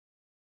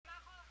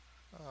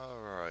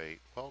Alright,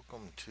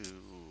 welcome to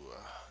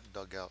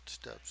Dugout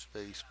Steps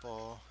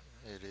Baseball.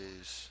 It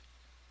is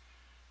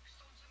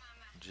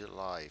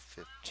July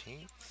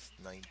 15th,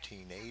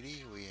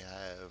 1980. We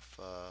have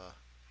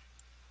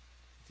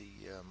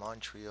the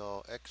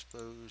Montreal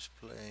Expos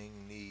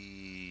playing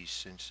the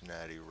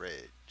Cincinnati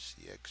Reds.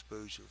 The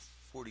Expos are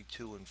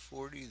 42 and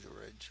 40, the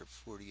Reds are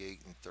 48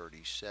 and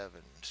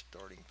 37.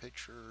 Starting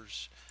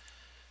pitchers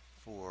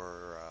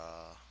for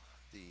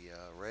the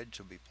Reds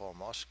will be Paul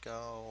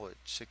Moscow at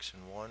 6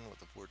 and 1 with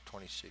a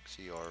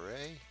 4.26 ERA,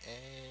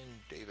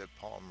 and David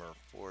Palmer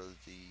for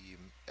the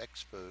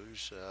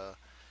Expos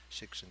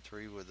 6 and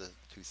 3 with a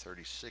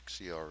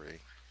 2.36 ERA.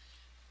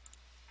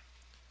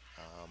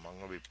 I'm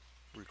going to be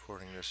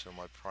recording this on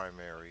my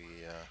primary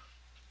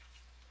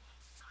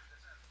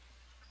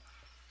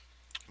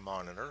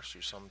monitor,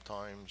 so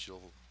sometimes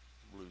you'll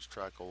lose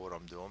track of what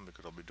I'm doing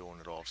because I'll be doing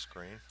it off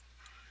screen.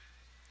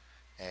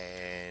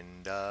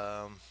 And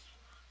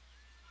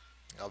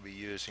I'll be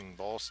using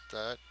ball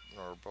stat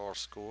or ball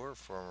score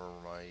for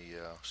my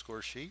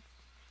score sheet.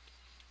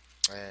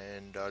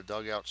 And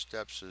Dugout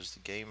Steps is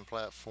the game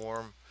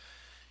platform,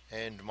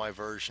 and my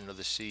version of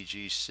the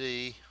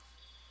CGC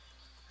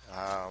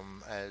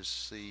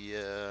as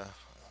the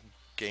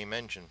game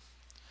engine.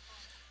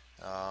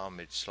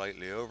 It's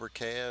slightly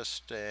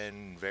overcast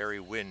and very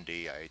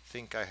windy. I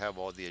think I have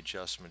all the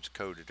adjustments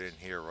coded in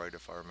here, right,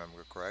 if I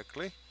remember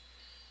correctly,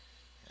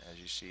 as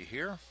you see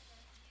here.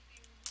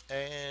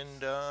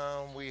 And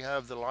we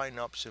have the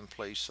lineups in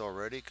place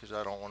already because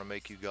I don't want to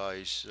make you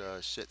guys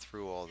sit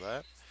through all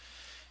that.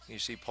 You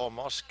see Paul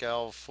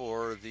Moscow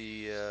for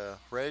the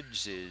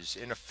Reds is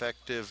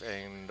ineffective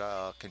and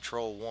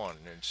control one,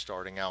 and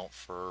starting out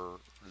for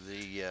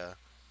the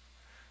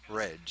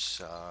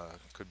Reds.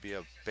 Could be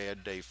a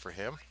bad day for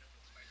him.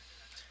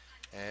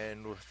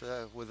 And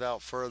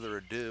without further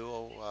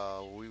ado,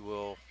 we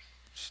will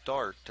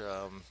start.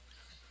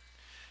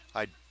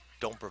 I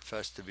don't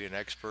profess to be an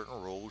expert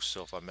in rules,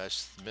 so if I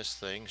miss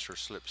things or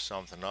slip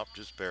something up,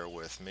 just bear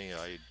with me.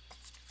 I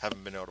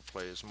haven't been able to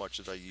play as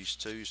much as I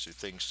used to, so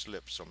things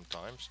slip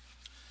sometimes.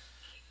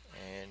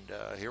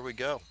 And here we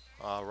go.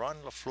 Ron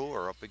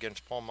LaFleur up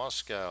against Paul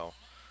Moscow.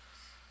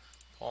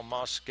 Paul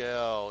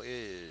Moscow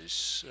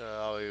is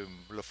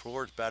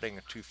LaFleur's batting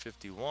at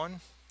 251,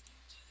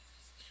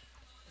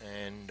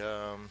 and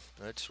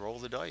let's roll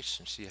the dice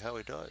and see how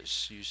he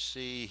does. You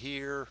see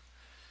here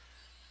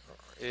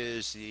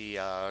is the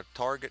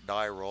target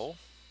die roll,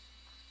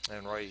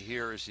 and right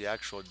here is the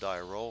actual die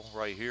roll.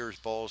 Right here is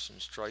balls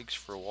and strikes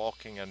for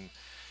walking and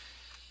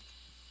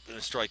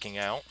striking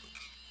out,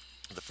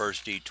 the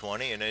first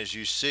D20, and as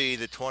you see,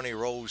 the 20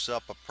 rolls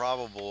up a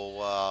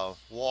probable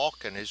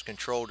walk, and his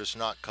control is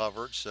not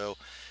covered, so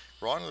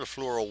Ron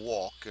LaFleur will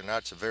walk, and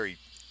that's a very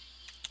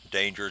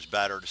dangerous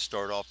batter to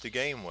start off the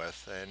game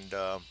with. And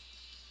so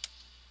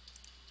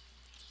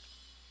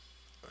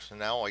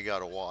now I got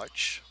to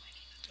watch.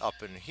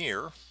 Up in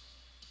here,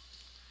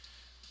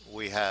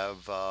 we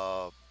have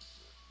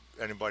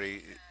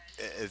anybody,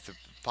 if the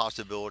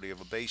possibility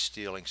of a base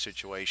stealing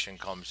situation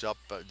comes up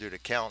due to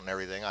count and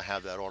everything, I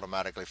have that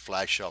automatically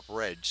flash up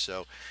red.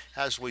 So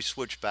as we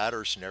switch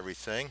batters and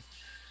everything,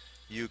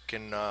 you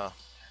can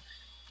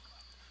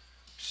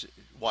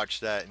watch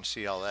that and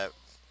see how that,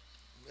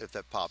 if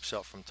that pops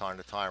up from time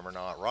to time or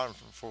not. Ron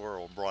LaFleur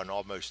will run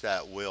almost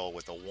at will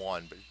with a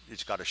 1, but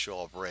it's got to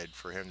show up red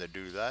for him to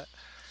do that.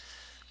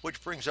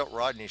 Which brings up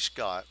Rodney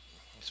Scott.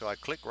 So I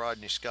click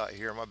Rodney Scott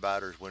here in my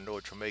batter's window,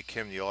 which will make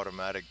him the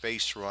automatic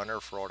base runner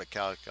for all the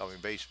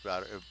base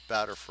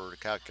batter for the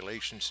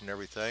calculations and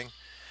everything.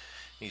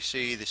 You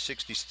see the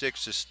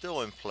 66 is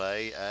still in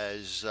play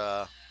as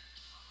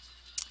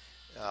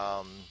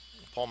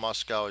Paul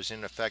Moscow is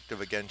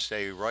ineffective against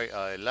a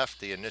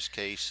lefty, in this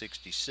case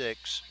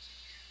 66,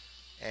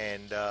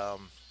 and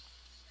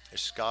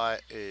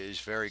Scott is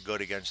very good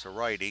against a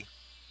righty.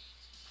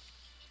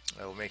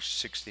 It makes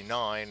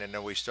 69, and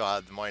then we still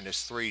have the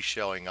 -3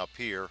 showing up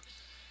here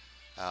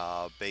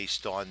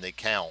based on the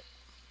count.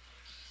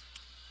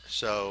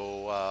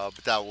 So,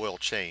 but that will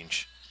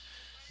change.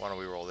 Why don't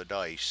we roll the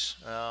dice?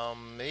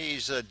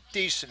 He's a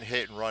decent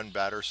hit and run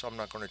batter, so I'm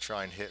not going to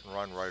try and hit and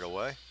run right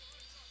away.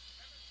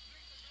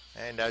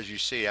 And as you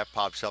see, that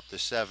pops up to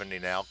 70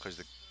 now because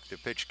the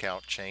pitch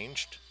count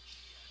changed.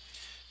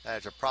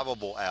 That's a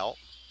probable out.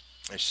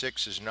 A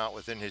 6 is not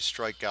within his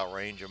strikeout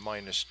range of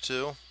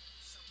 -2.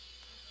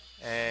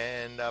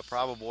 And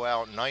probable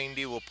out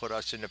 90 will put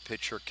us in the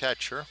pitcher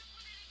catcher,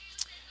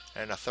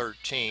 and a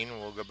 13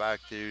 we'll go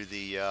back to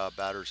the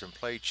batters and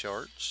play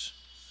charts,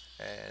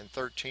 and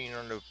 13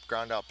 on the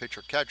ground out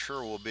pitcher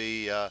catcher will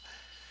be to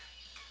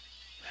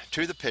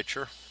the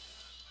pitcher,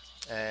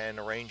 and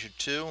a range of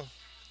 2,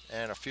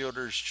 and a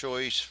fielder's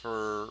choice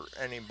for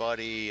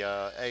anybody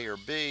A or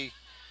B,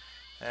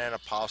 and a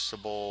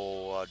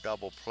possible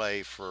double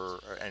play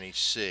for any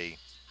C.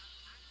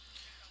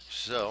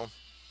 So,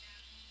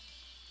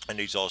 and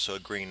he's also a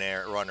green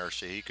runner,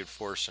 so he could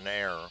force an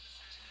error.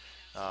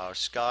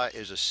 Scott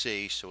is a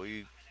C, so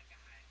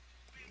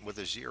with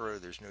a 0,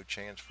 there's no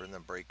chance for him to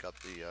break up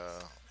the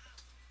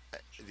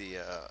the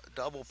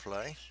double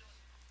play.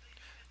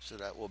 So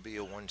that will be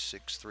a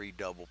 163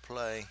 double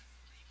play.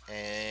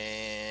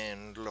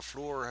 And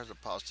LaFleur has a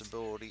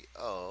possibility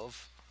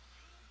of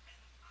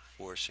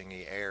forcing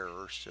the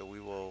error. So we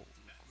will,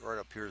 right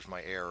up here is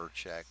my error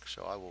check.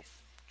 So I will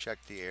check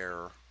the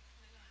error,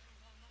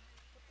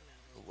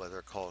 whether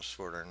it calls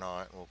for it or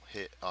not. We'll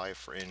hit I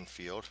for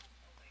infield.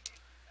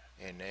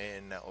 And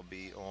then that will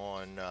be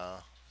on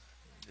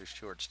the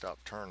shortstop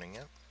turning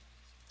it.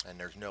 And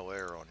there's no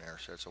error on there.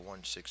 So it's a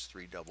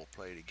 163 double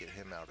play to get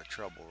him out of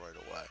trouble right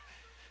away.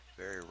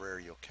 Very rare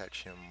you'll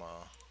catch him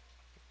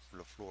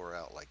LaFleur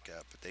out like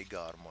that, but they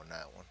got him on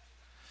that one.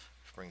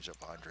 Which brings up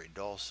Andre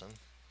Dawson.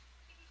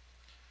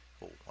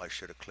 Oh, I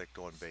should have clicked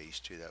on base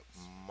too. That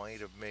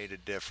might have made a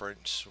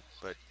difference,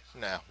 but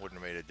nah,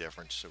 wouldn't have made a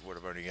difference. It would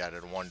have only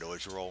added one to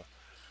his roll.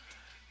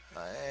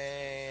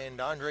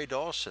 And Andre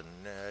Dawson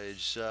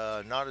is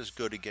not as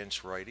good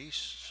against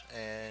righties,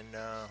 and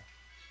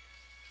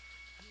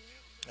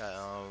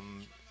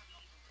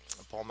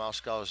Paul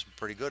Moskowitz is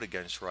pretty good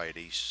against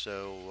righties.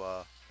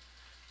 So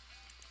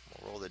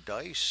we'll roll the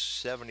dice.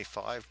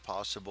 75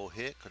 possible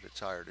hit, could have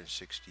tired in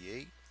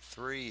 68.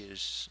 3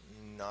 is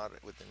not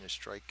within the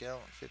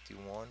strikeout.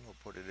 51, we'll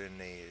put it in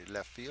the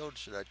left field,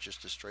 so that's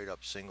just a straight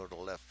up single to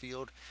left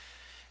field.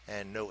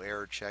 And no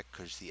error check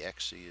because the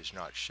XE is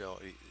not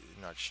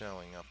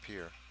showing up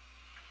here.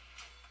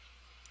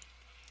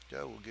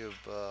 So we'll give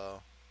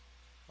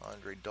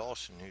Andre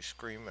Dawson, who's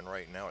screaming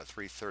right now at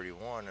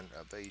 331, and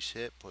a base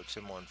hit puts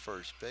him on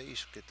first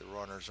base. Get the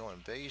runners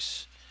on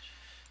base.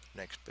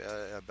 Next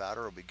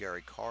batter will be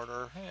Gary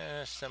Carter.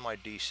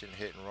 Semi-decent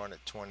hit and run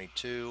at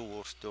 22.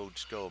 We'll still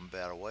just go and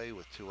bat away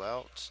with 2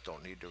 outs.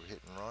 Don't need to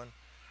hit and run.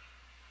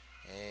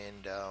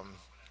 And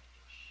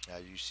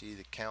as you see,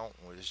 the count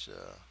was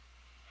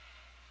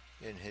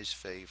in his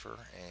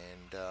favor,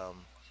 and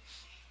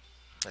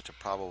that's a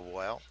probable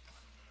out.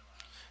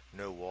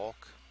 No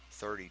walk.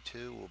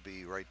 32 will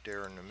be right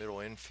there in the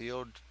middle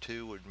infield.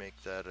 2 would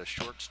make that a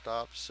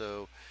shortstop.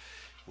 So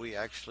we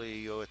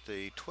actually go at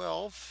the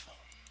 12.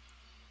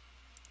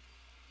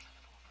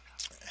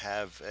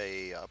 Have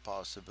a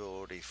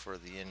possibility for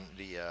the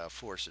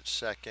force at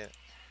second,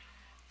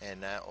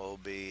 and that will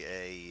be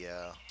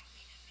a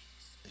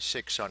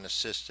 6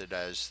 unassisted,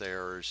 as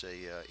there's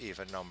a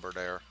even number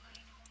there,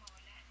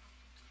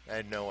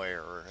 and no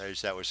error,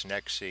 as that was an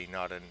XC,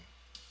 not an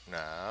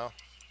no.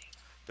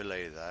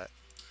 Belay that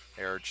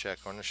error check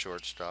on the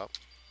shortstop,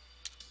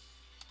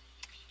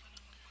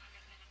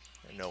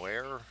 and no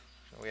error.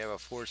 We have a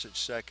force at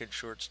second,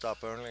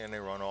 shortstop only, and they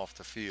run off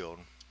the field.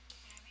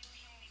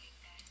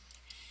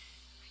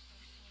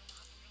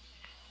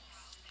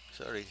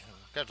 So he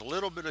got a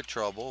little bit of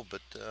trouble,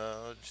 but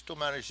still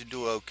managed to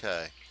do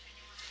okay.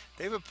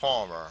 David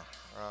Palmer,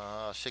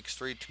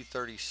 6'3",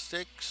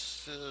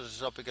 236,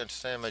 is up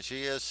against Sam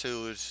Macias,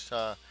 who is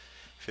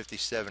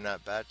 57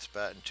 at-bats,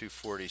 batting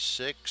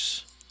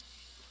 246.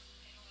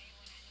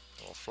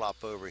 We'll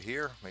flop over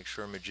here, make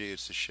sure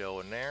Macias is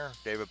showing there.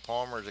 David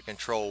Palmer is a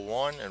control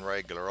 1 and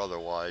regular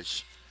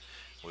otherwise.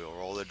 We'll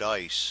roll the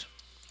dice.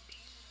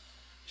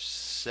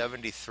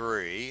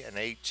 73 and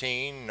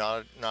 18,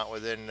 not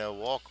within the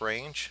walk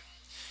range.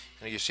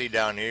 And you see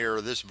down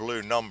here, this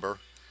blue number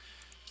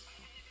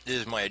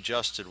is my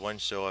adjusted one,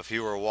 so if he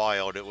were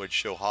wild, it would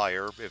show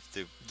higher if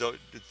the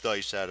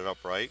dice added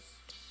up right.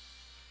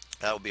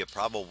 That would be a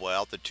probable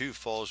out. The 2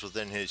 falls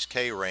within his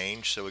K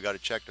range, so we got to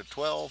check the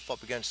 12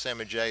 up against Sam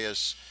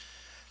Macias'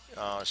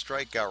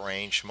 strikeout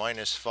range.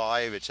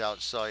 -5, it's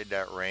outside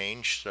that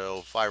range,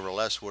 so 5 or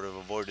less would have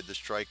avoided the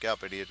strikeout,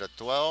 but he hit a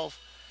 12.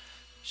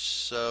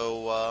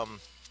 So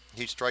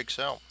he strikes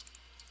out.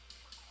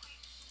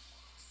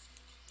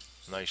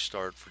 Nice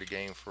start for the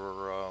game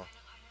for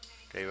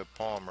David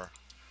Palmer.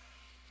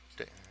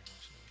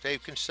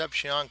 Dave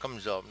Concepcion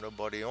comes up,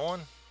 nobody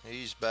on.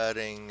 He's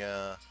batting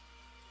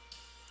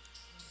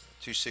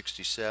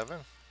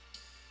 267.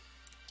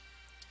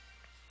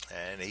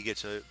 And he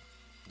gets a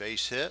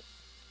base hit.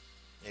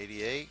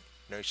 88,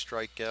 no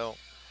strikeout.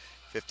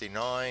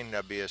 59,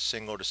 that'd be a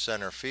single to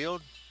center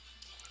field.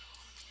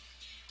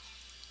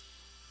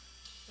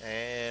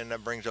 And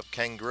that brings up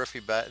Ken Griffey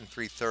batting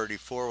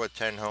 334 with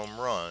 10 home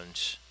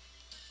runs.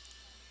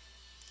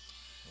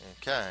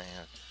 Okay.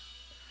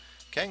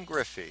 Ken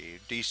Griffey,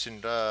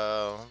 decent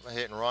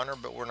hit and runner,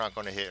 but we're not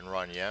going to hit and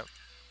run yet.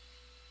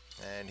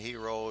 And he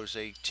rolls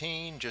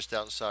 18, just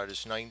outside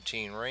his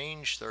 19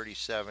 range.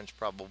 37's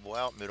probable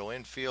out, middle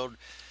infield.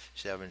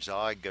 7's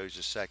odd, goes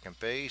to second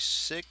base.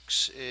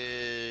 6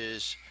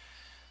 is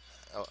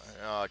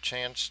a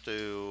chance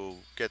to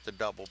get the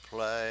double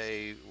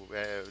play.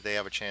 They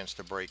have a chance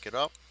to break it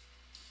up.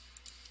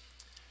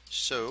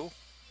 So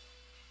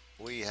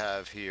we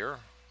have here,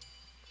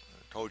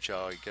 I told you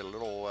I get a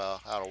little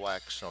out of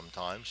whack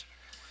sometimes.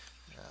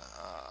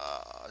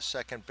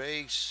 Second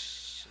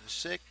base,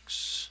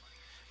 6.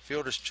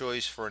 Fielder's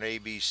choice for an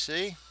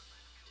ABC.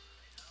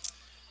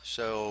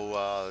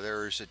 So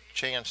there's a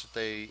chance that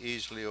they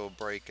easily will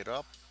break it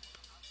up.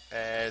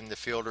 And the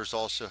fielders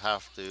also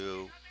have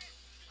to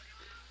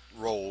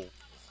roll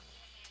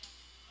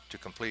to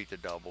complete the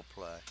double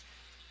play.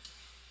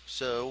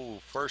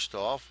 So first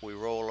off, we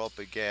roll up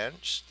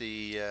against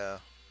the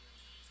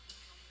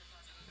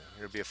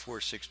it'll be a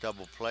 4-6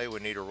 double play.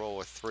 We need to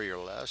roll a 3 or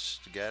less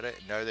to get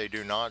it. No, they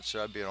do not, so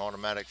that'd be an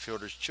automatic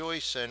fielder's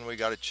choice, and we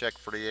got to check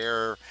for the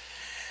error.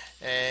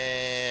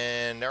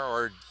 And there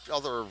are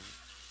other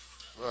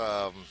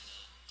um,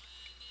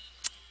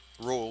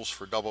 rules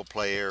for double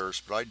play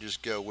errors, but I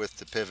just go with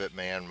the pivot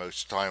man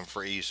most of the time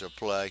for ease of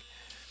play.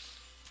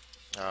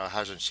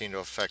 Hasn't seemed to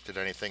have affected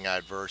anything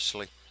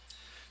adversely.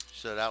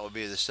 So that would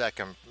be the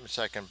second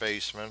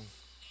baseman.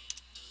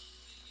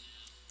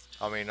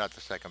 I mean, not the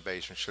second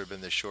baseman, should have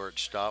been the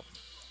shortstop.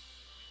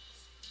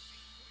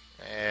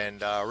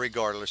 And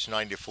regardless,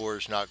 94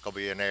 is not going to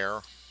be an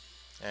error.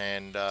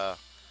 And so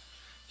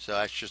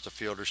that's just a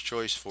fielder's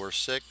choice for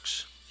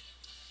 6.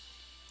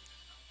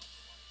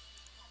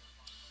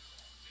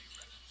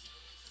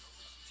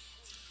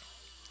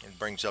 It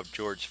brings up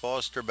George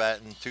Foster,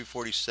 batting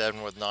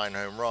 .247 with 9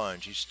 home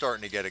runs. He's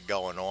starting to get it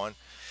going on.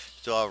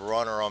 Still have a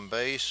runner on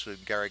base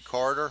with Gary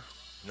Carter,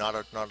 not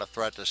a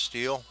threat to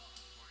steal.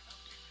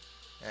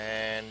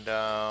 And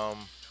not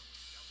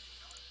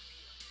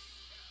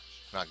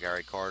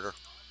Gary Carter.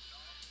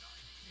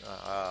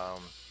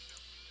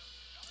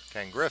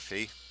 Ken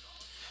Griffey,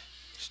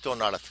 still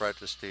not a threat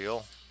to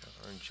steal.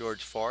 And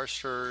George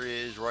Foster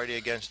is righty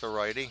against the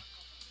righty.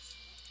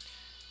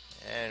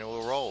 And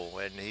we'll roll.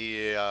 And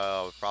he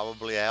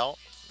probably out.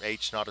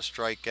 8's not a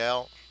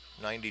strikeout.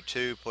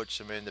 92 puts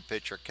him in the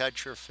pitcher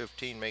catcher.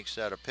 15 makes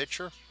that a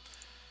pitcher.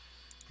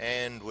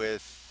 And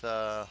with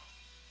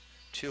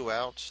 2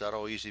 outs,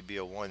 that'll easily be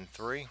a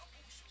 1-3.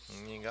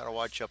 And you got to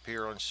watch up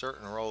here on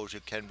certain rolls.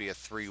 It can be a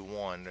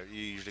 3-1. It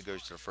usually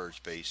goes to the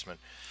first baseman.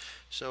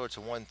 So it's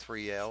a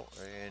 1-3 out,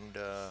 and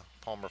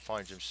Palmer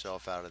finds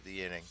himself out of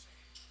the inning.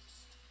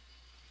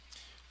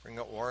 Bring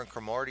up Warren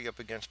Cromartie up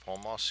against Paul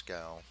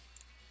Moscow.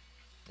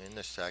 In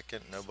the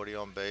second, nobody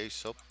on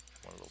base. Oh,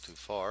 went a little too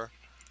far.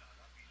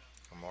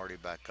 Cromartie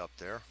back up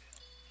there.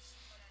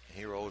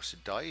 He rolls the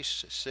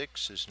dice.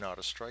 6 is not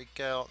a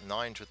strikeout.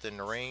 9's within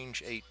the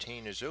range.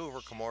 18 is over.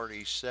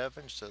 Cromartie's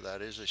 7, so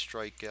that is a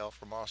strikeout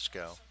for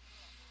Moscow.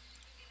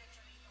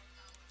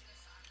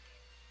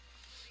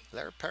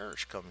 Larry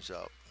Parrish comes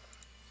up.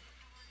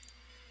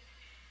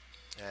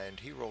 And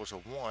he rolls a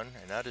 1,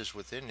 and that is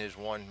within his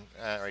 1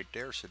 right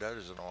there, so that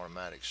is an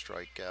automatic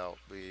strikeout,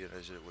 being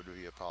as it would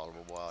be a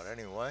probable out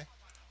anyway.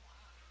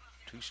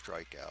 2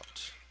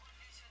 strikeouts.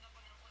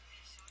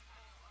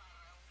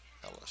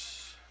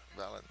 Ellis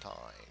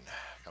Valentine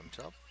comes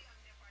up.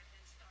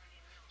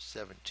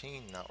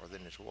 17, not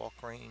within his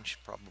walk range,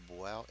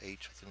 probable out.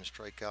 8's within the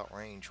strikeout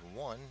range.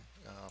 1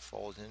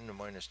 falls into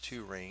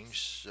 -2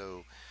 range,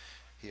 so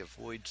he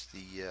avoids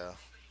the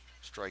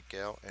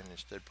strikeout and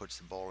instead puts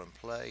the ball in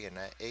play, and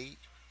that 8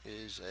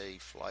 is a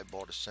fly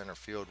ball to center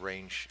field,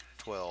 range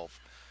 12,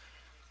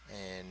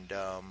 and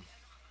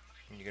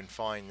you can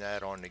find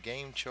that on the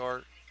game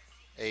chart.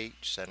 8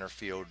 center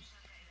field,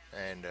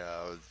 and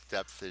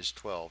depth is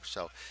 12,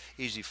 so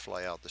easy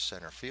fly out the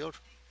center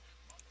field,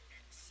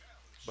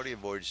 but he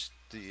avoids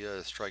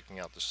the striking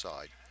out the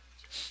side.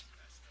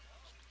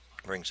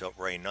 Brings up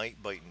Ray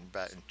Knight, batting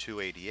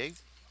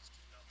 .288.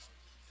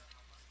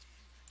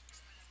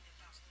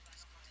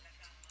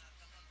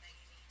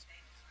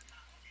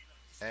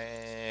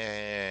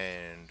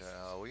 And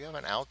we have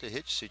an out to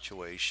hit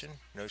situation,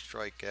 no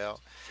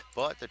strikeout,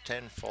 but the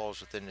 10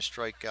 falls within the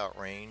strikeout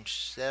range.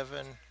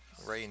 7,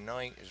 Ray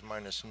Knight is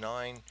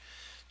 -9,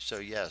 so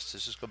yes,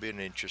 this is going to be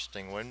an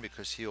interesting one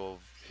because he'll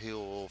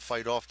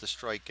fight off the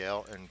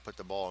strikeout and put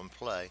the ball in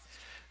play.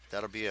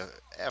 That'll be a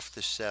F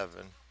to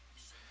 7,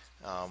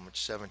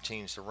 which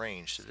 17 is the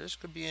range, so this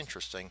could be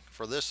interesting.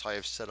 For this, I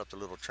have set up the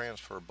little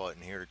transfer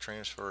button here to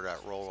transfer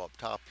that roll up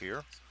top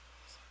here,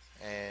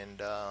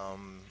 and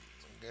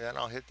then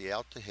I'll hit the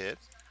out to hit.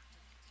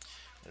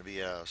 It'll be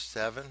a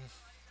 7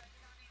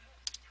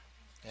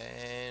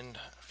 and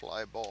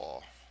fly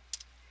ball.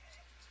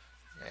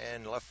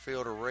 And left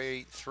fielder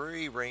rate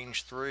 3,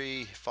 range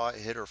 3,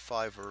 hitter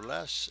 5 or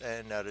less,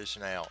 and that is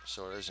an out.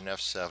 So it is an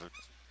F7.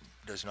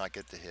 Does not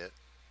get the hit.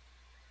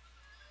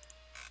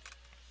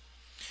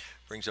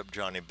 Brings up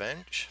Johnny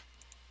Bench.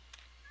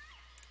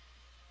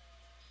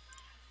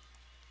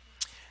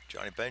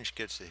 Johnny Bench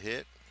gets the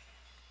hit.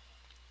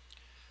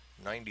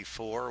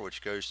 94,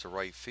 which goes to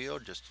right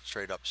field, just a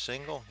straight up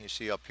single. You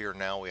see up here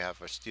now we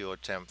have a steal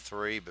attempt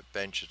 3, but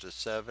Bench is a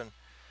 7.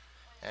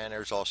 And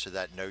there's also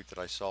that note that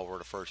I saw where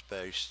the first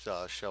base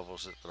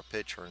shovels it to the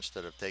pitcher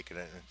instead of taking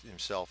it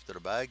himself to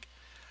the bag.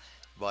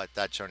 But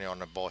that's only on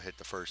the ball hit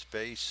the first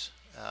base.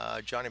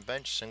 Johnny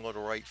Bench single to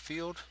right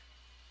field.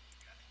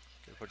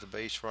 Gonna put the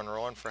base runner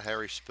on for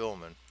Harry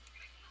Spillman.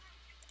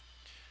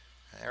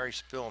 Harry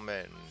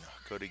Spillman,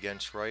 good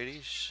against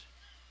righties,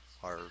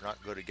 or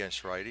not good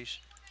against righties.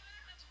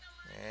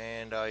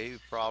 And he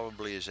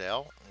probably is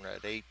out.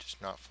 That 8 does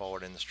not fall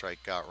in the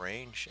strikeout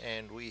range.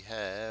 And we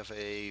have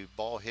a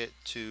ball hit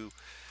to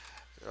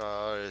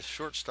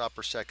shortstop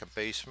or second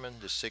baseman.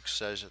 The 6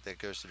 says that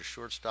goes to the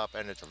shortstop,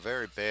 and it's a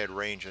very bad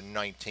range of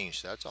 19,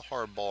 so that's a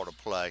hard ball to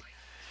play.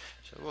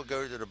 So we'll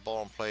go to the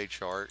ball and play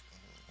chart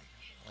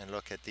and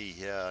look at the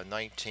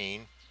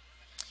 19,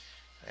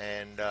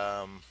 and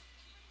a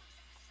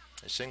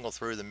single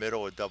through the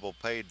middle with double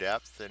play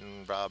depth,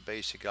 and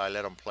basically I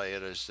let them play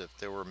it as if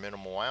there were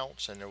minimal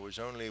outs and there was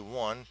only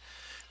one.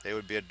 They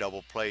would be a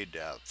double play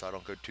depth. I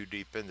don't go too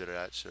deep into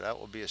that, so that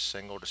will be a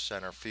single to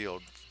center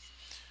field.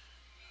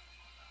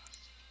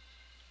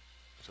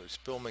 So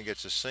Spillman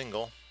gets a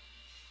single.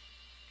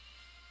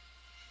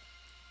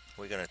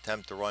 We're going to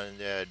attempt to run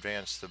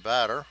advance the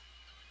batter.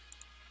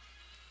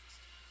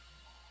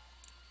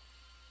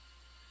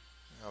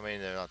 I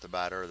mean, they're not the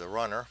batter, the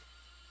runner.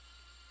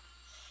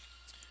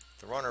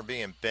 The runner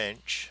being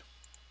bench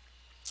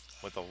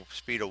with a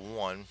speed of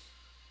 1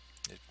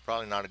 is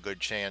probably not a good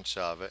chance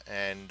of it.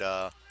 And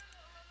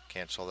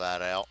cancel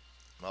that out.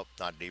 Nope,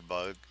 not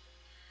debug.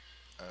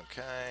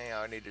 Okay,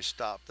 I need to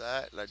stop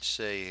that. Let's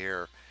see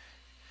here.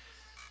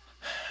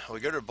 We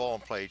go to the ball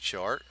and play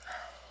chart,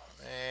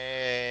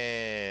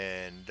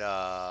 and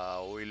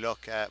we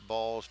look at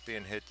balls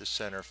being hit to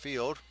center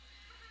field.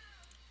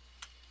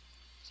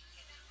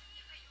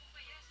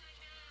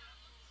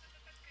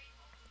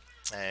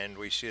 And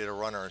we see the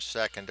runner in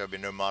second. There'll be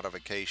no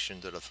modification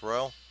to the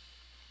throw.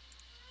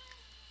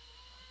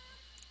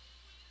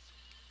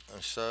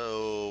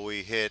 So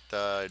we hit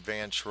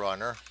advance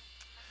runner.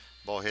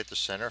 Ball hit to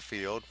center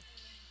field.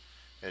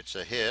 It's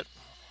a hit.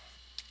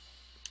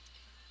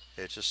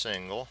 It's a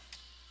single.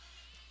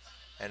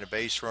 And the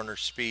base runner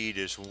speed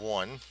is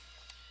 1.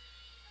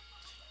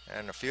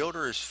 And the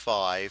fielder is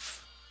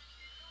 5.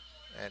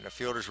 And the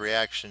fielder's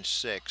reaction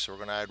 6. So we're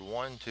going to add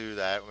 1 to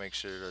that,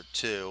 makes it a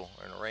 2.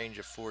 And a range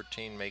of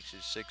 14 makes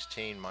it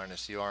 16,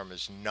 minus the arm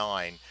is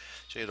 9.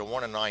 So you have a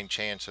 1 in 9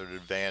 chance of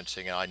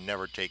advancing, and I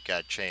never take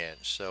that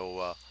chance.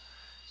 So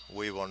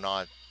we will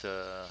not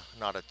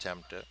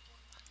attempt it.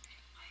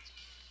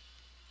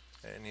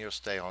 And he'll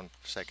stay on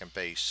second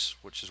base,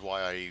 which is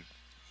why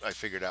I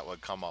figured that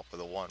would come up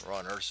with a 1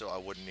 runner, so I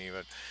wouldn't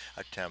even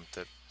attempt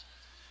it.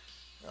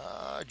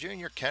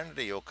 Junior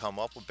Kennedy will come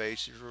up with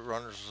bases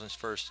runners in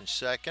first and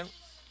second.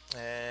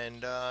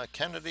 And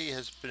Kennedy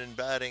has been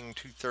batting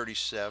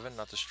 .237,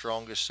 not the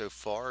strongest so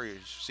far.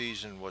 His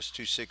season was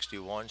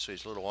 .261, so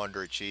he's a little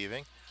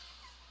underachieving.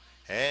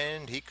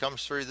 And he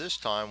comes through this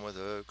time with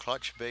a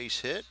clutch base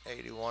hit,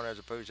 81 as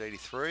opposed to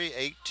 83.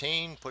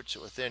 18 puts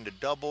it within the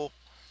double.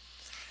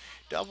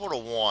 Double to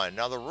 1.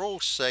 Now the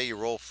rules say you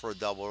roll for a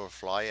double to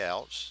fly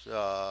outs.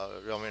 A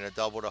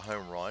double to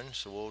home run.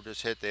 So we'll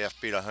just hit the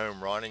FB to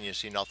home run, and you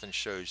see nothing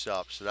shows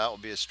up. So that will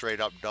be a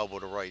straight up double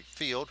to right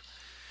field.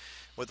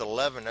 With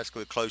 11, that's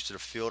going close to the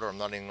fielder. I'm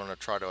not even going to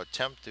try to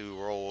attempt to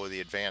roll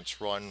the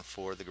advance run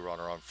for the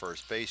runner on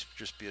first base.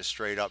 Just be a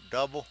straight up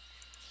double.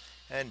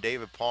 And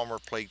David Palmer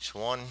plates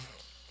 1,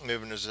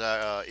 moving his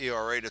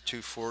ERA to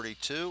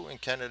 2.42, and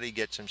Kennedy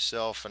gets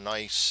himself a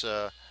nice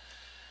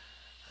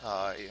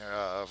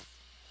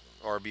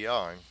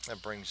RBI.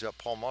 That brings up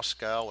Paul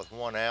Muscal with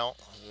 1 out.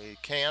 He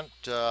can't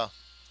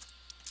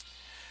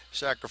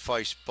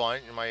sacrifice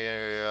bunt,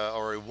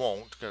 or he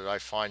won't, because I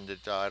find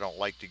that I don't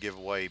like to give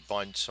away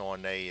bunts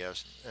on a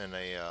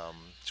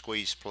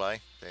squeeze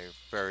play. They're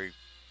very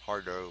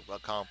hard to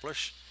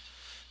accomplish.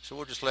 So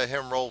we'll just let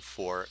him roll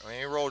for it. I mean,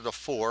 he rolled a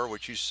 4,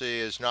 which you see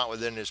is not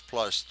within his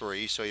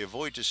 +3, so he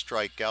avoids a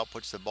strikeout,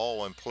 puts the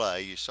ball in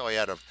play. You saw he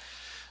had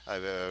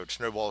a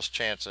snowball's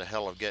chance of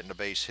hell of getting the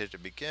base hit to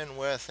begin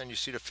with, and you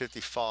see the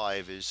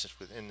 55 is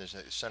within the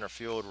center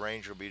field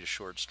range. Will be the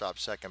shortstop,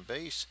 second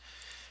base.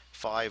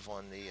 5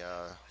 on the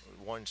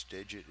ones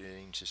digit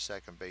means the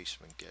second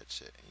baseman gets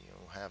it. You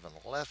have an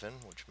 11,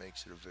 which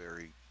makes it a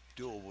very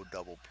doable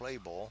double play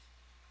ball.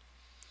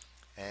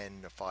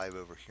 And the 5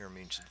 over here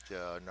means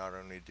that not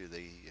only do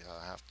they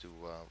have to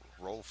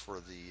roll for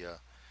the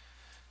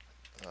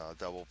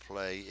double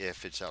play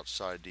if it's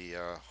outside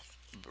the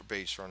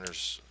base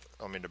runners,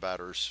 the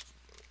batter's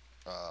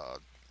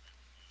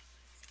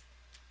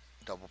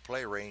double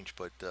play range,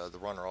 but the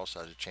runner also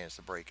has a chance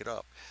to break it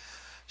up.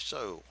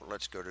 So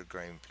let's go to the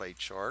green play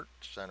chart.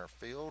 Center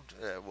field,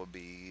 it will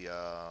be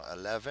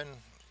 11.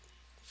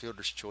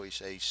 Fielder's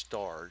choice A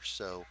star.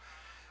 So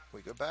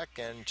we go back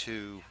and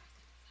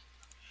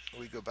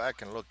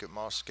look at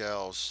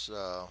Moscow's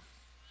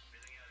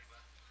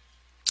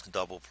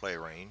double play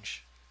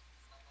range,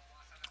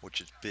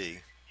 which is B.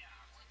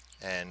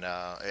 And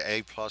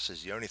A plus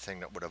is the only thing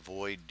that would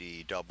avoid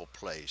the double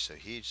play. So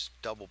he's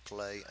double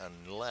play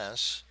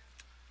unless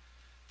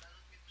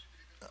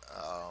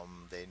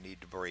they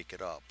need to break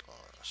it up.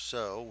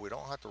 So we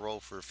don't have to roll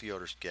for the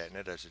fielder's getting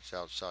it, as it's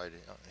outside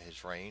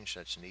his range.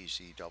 That's an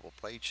easy double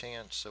play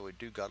chance. So we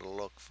do got to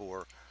look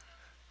for,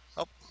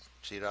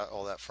 see that,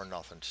 all that for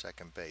nothing,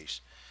 second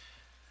base.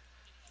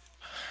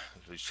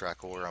 Lose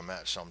track of where I'm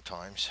at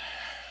sometimes.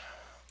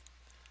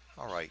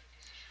 All right,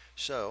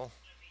 so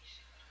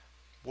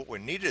What we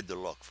needed to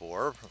look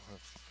for,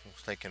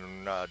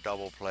 thinking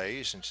double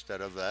plays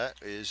instead of that,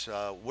 is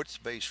what's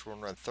the base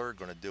runner and third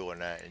going to do in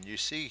that? And you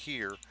see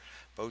here,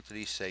 both of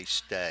these say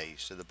stay.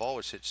 So the ball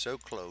was hit so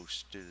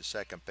close to the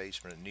second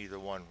baseman, and neither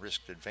one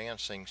risked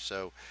advancing.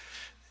 So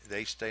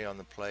they stay on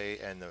the play,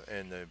 and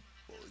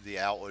the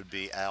out would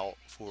be out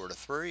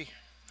 4-3.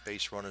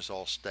 Base runners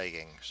all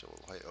staying. So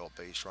all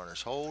base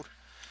runners hold,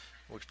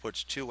 which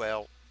puts two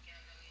out.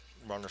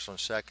 Runners on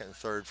second and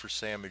third for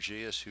Sam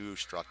Magias, who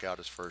struck out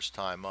his first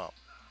time up.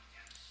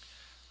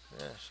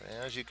 Yes,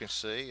 as you can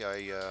see,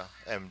 I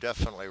am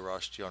definitely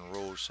rusty on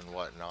rules and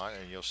whatnot,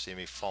 and you'll see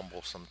me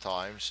fumble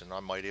sometimes, and I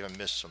might even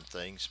miss some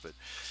things. But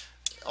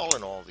all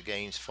in all, the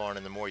game's fun,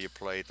 and the more you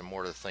play it, the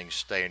more the things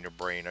stay in your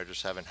brain. I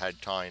just haven't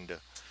had time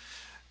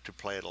to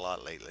play it a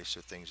lot lately, so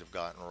things have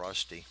gotten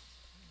rusty.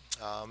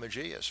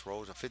 Magias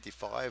rolls a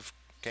 55,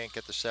 can't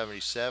get the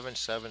 77.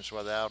 Seven's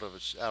out of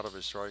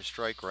his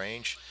strike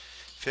range.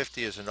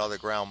 50 is another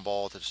ground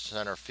ball to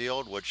center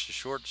field, which the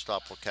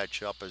shortstop will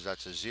catch up as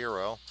that's a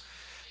 0.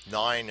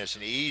 9 is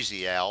an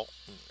easy out,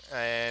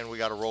 and we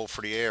got to roll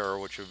for the error,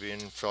 which would be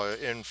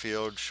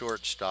infield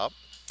shortstop,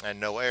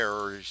 and no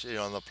errors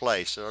on the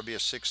play. So it'll be a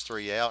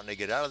 6-3 out, and they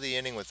get out of the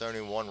inning with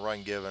only one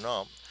run given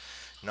up.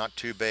 Not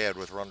too bad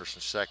with runners in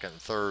second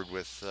and third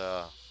with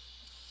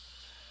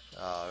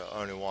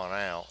only one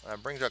out.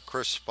 That brings up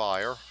Chris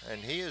Spire,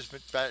 and he is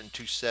batting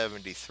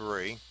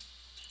 273.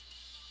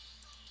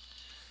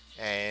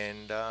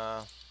 And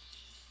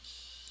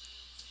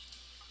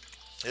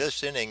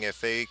this inning, if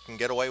they can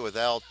get away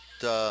without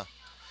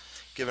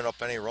giving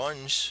up any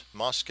runs,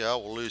 Moscow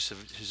will lose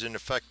his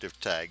ineffective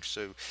tag.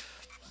 So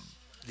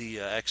the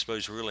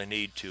Expos really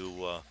need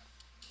to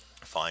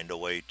find a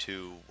way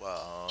to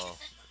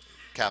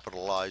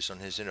capitalize on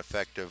his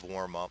ineffective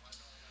warm-up.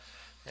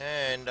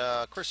 And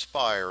Chris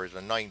Spire is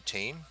a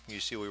 19. You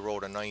see we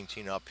rolled a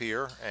 19 up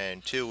here,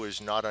 and 2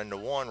 is not under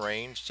 1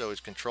 range, so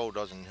his control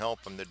doesn't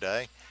help him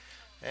today.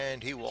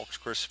 And he walks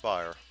Chris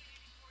Spire.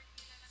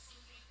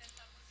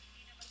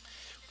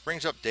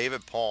 Brings up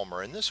David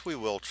Palmer, and this we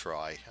will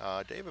try.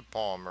 David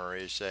Palmer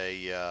is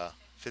a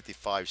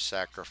 55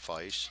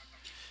 sacrifice,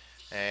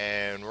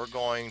 and we're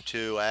going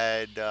to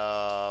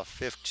add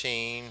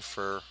 15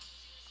 for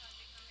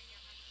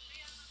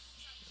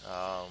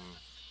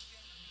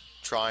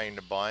trying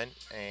to bunt,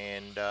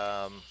 and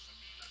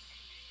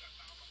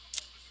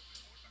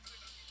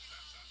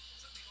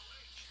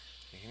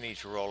he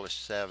needs to roll a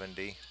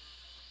 70.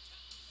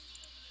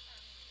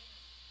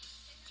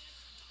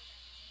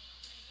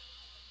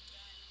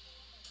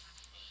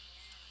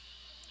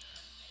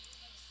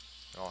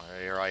 Oh,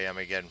 here I am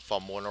again,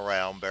 fumbling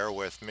around. Bear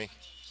with me.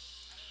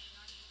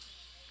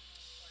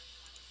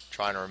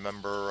 Trying to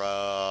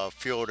remember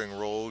fielding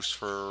rules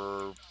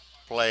for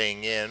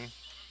playing in.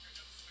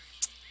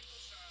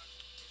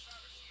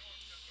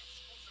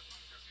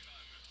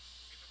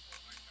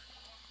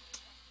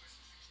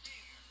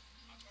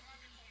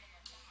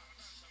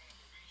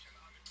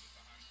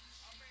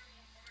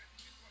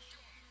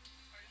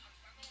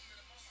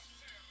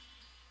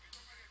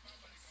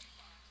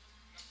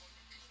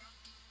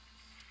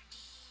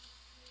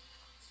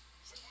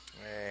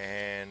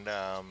 And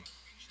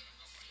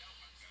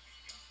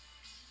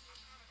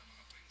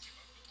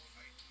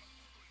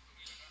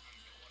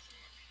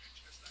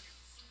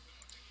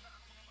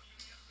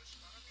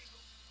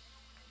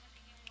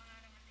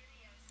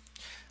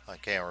I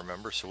can't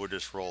remember, so we'll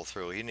just roll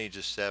through. He needs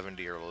a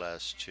 70 or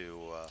less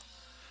to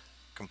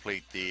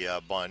complete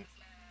the bunt.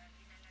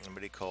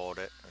 Somebody called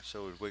it.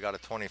 So we got a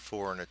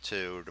 24 and a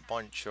 2. The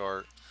bunt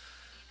chart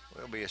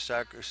will be a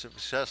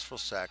successful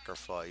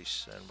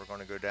sacrifice. And we're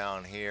going to go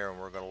down here and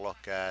we're going to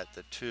look at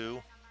the 2,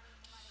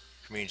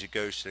 which means it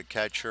goes to the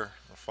catcher,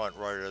 the front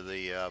right of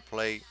the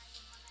plate.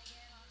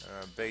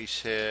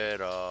 Base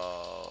hit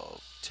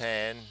of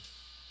 10.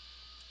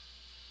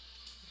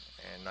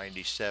 And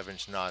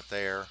 97's not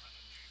there.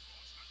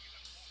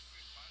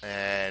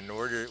 And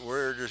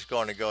we're just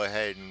going to go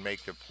ahead and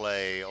make the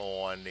play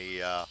on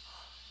the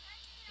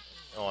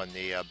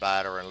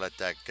batter and let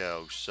that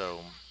go.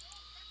 So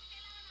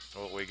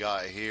what we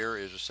got here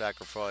is a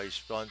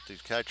sacrifice bunt to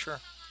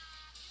catcher.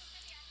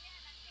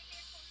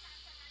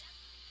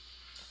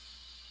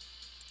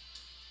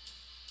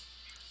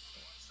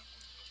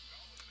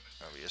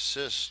 The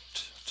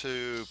assist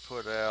to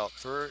put out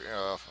 3,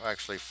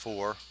 actually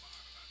 4.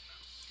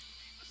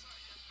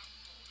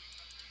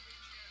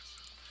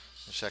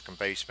 The second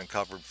baseman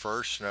covered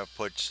first, and that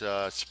puts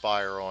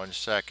Spire on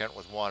second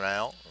with 1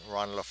 out.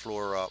 Ron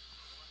LaFleur up.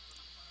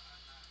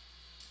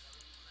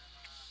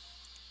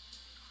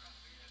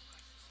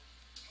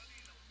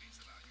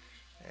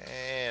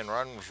 And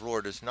Ron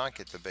LaFleur does not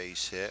get the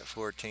base hit.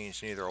 14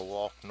 is neither a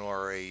walk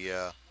nor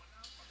a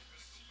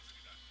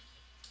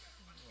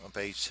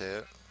base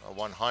hit. A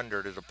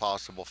 100 is a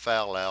possible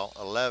foul out.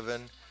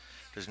 11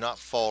 does not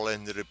fall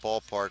into the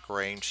ballpark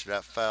range, so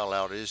that foul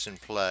out is in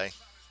play.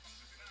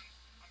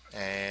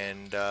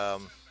 And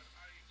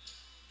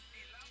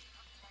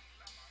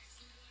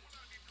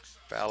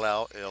Foul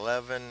out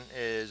 11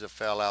 is a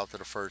foul out to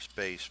the first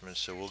baseman,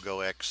 so we'll go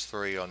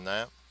X3 on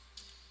that.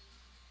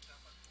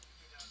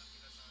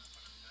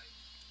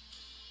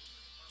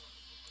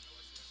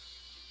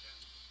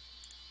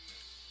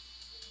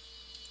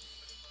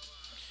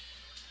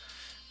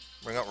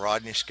 Bring up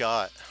Rodney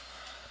Scott.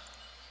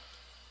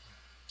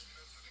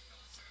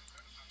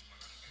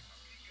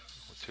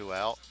 Two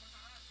out.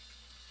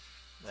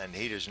 And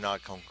he does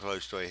not come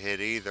close to a hit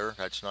either.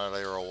 That's not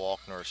either a walk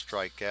nor a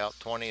strikeout.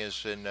 20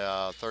 is in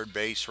third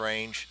base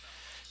range.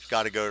 He's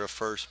got to go to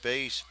first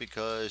base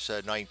because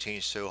 19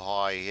 is so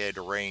high. He had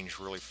to range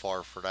really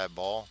far for that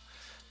ball.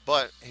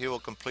 But he will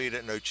complete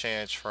it. No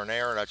chance for an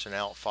error. That's an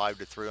out.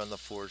 5-3 on the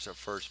fours at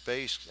first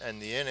base.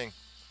 End the inning.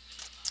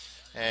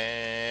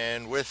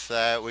 And with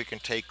that, we can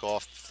take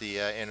off the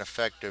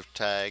ineffective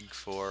tag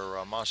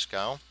for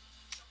Moscow.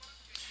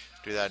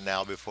 Do that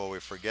now before we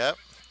forget.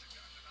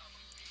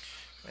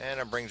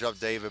 And it brings up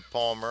David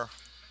Palmer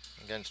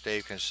against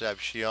Dave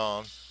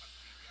Concepcion.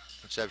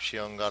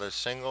 Concepcion got a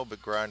single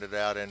but grounded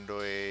out into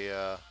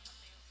a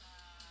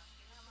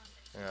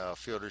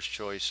fielder's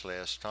choice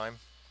last time.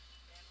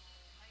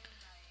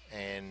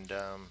 And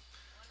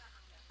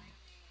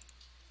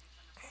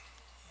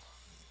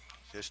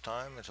this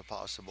time it's a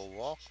possible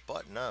walk,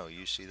 but no,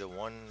 you see the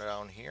one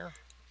down here.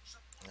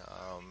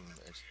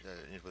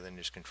 It's within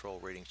his control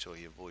rating, so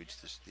he avoids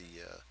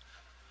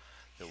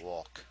the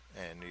walk,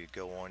 and you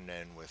go on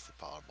then with the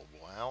possible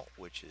out,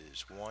 which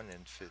is 1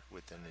 and fit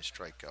within his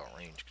strikeout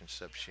range.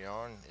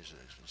 Concepcion is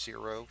a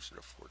 0, so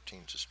the 14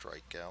 is a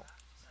strikeout.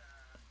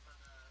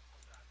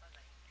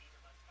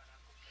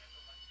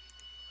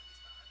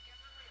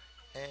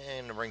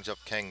 And it brings up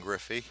Ken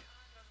Griffey.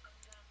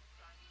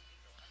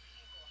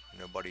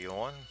 Nobody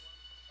on.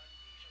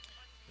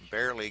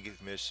 Barely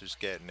misses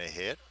getting a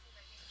hit.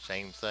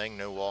 Same thing,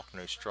 no walk,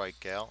 no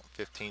strikeout.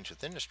 15's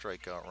within the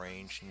strikeout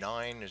range.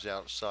 9 is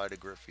outside of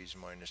Griffey's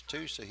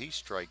 -2, so he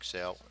strikes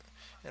out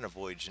and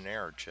avoids an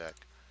error check.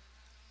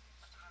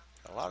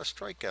 A lot of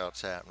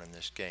strikeouts happen in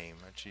this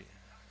game.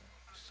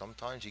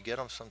 Sometimes you get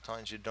them,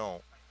 sometimes you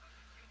don't.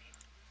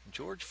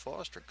 George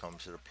Foster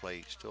comes to the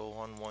plate, still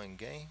 1-1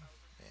 game,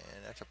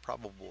 and that's a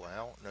probable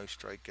out. No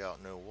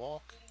strikeout, no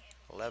walk.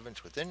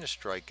 11's within the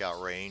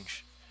strikeout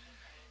range.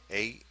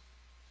 8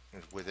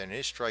 within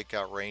his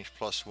strikeout range,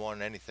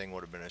 +1, anything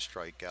would have been a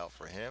strikeout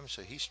for him,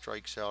 so he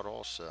strikes out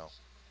also.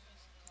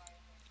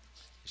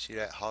 You see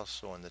that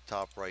hustle in the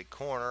top right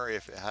corner.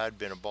 If it had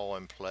been a ball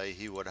in play,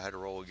 he would have had to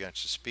roll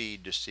against the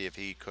speed to see if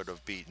he could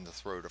have beaten the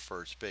throw to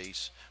first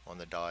base on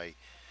the die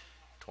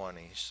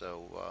 20.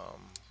 So,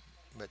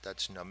 but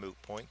that's a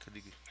moot point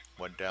because he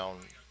went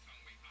down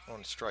on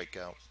a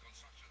strikeout.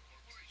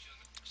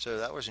 So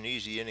that was an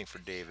easy inning for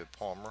David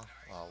Palmer.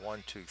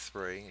 1, 2,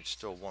 3. It's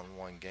still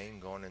 1-1 game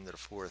going into the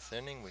 4th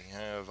inning. We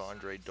have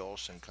Andre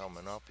Dawson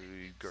coming up.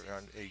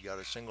 He got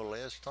a single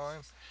last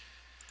time.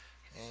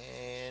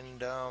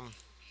 And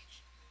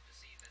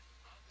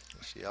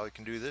let's see how he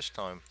can do this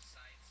time.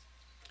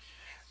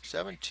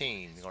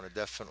 17 going to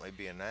definitely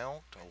be an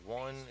out.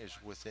 1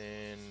 is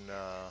within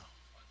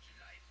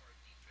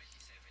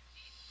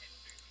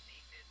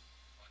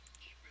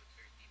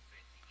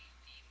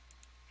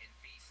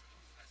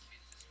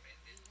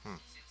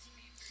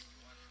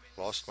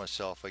lost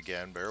myself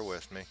again, bear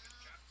with me.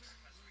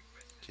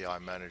 See how I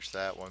managed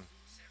that one.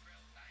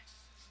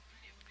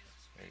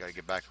 I got to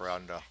get back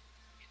around to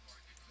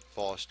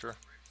Foster.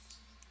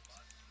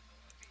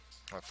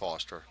 Or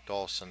Foster,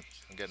 Dawson.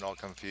 I'm getting all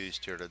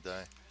confused here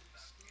today.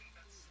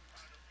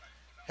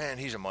 And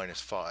he's a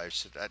 -5,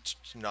 so that's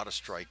not a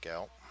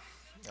strikeout.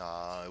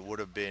 It would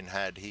have been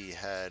had he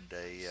had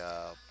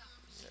a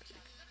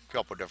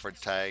couple different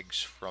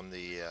tags from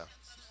the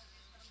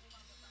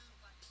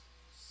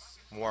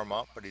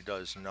warm-up, but he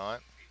does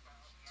not.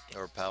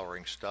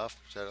 Overpowering stuff.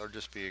 So it'll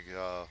just be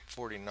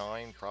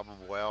 49,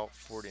 probable out.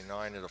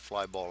 49 is a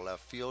fly ball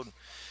left field.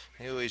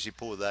 He'll easily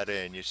pull that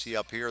in. You see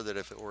up here that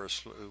if it were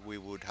we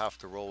would have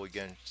to roll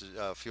against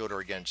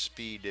fielder against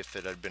speed if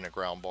it had been a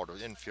ground ball to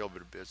infield,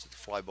 but it's a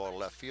fly ball to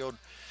left field.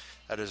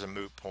 That is a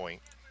moot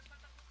point.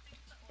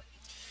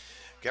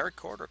 Gary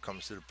Carter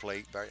comes to the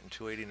plate batting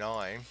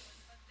 .289.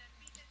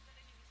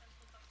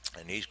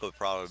 And he's going to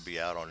probably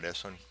be out on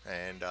this one.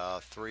 And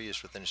 3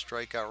 is within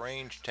strikeout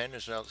range. 10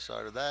 is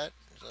outside of that.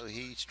 So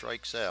he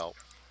strikes out.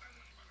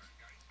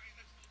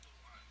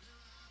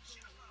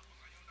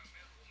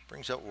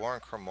 Brings up Warren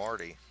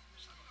Cromartie.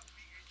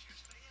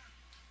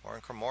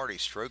 Warren Cromartie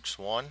strokes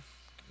 1.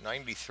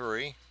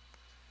 93.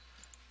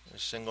 A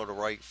single to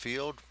right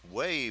field.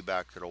 Way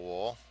back to the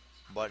wall.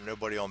 But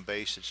nobody on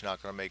base. It's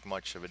not going to make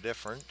much of a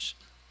difference.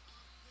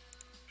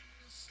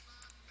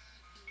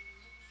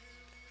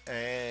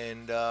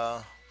 And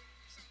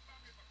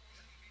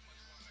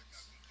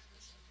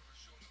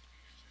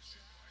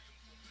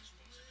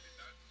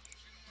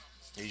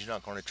he's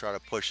not going to try to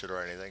push it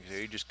or anything. So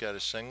he just got a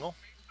single.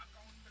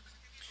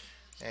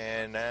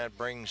 And that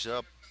brings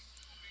up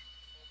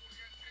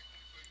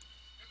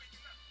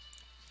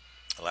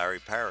Larry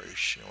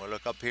Parrish. And we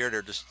look up here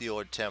to the steal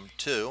attempt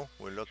 2.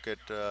 We look at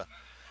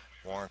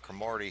Warren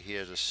Cromartie, he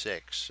has a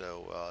 6,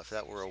 so if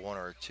that were a 1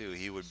 or a 2,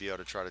 he would be able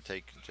to try to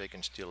take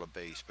and steal a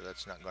base, but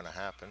that's not going to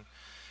happen.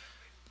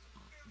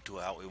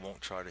 Dugout, we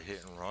won't try to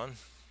hit and run.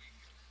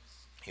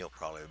 He'll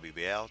probably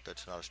be out.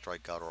 That's not a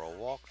strikeout or a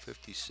walk.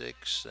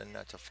 56, and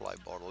that's a fly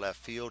ball to left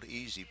field.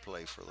 Easy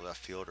play for the left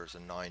fielders,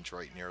 and 9's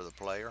right near the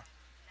player.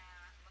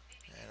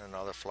 And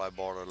another fly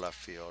ball to left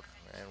field.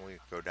 And we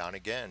go down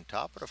again.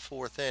 Top of the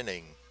 4th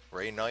inning.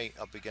 Ray Knight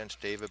up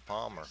against David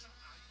Palmer.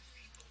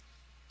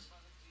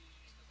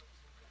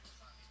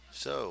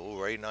 So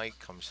Ray Knight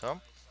comes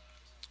up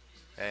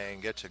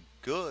and gets a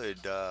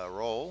good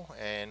roll,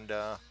 and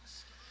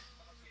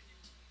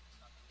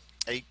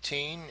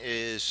 18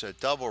 is a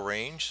double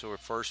range, so a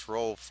first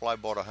roll fly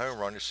ball to home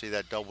run. You see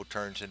that double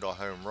turns into a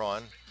home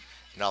run.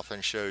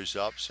 Nothing shows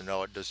up, so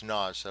no, it does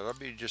not. So that'll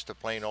be just a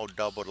plain old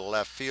double to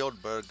left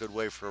field, but a good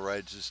way for the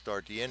Reds to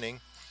start the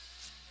inning.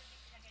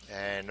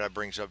 And that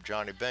brings up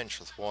Johnny Bench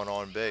with 1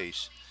 on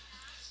base.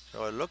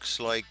 So it looks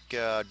like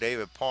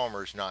David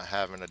Palmer's not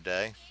having a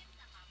day.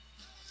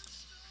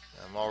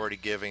 I'm already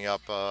giving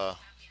up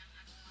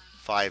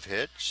 5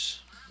 hits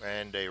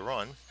and a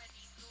run.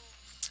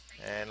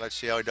 And let's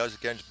see how he does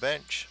against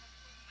Bench.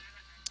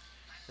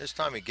 This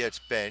time he gets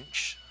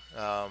Bench.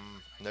 No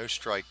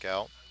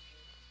strikeout,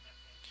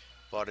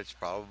 but it's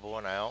probable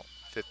an out.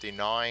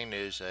 59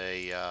 is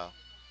a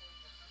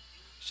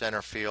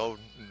center field.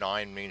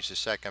 9 means the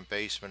second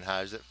baseman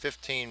has it.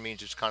 15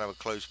 means it's kind of a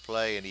close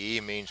play, and the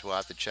E means we'll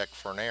have to check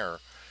for an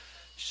error.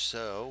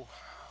 So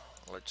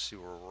let's see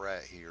where we're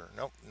at here.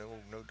 Nope,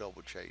 no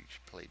double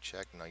play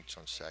check. Knight's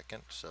on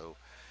second, so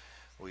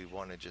we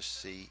want to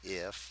just see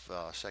if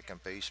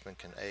second baseman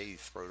can A,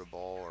 throw the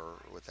ball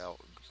or without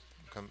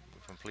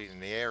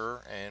completing the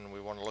error, and we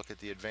want to look at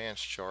the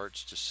advanced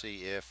charts to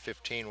see if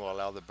 15 will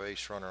allow the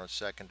base runner on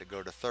second to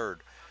go to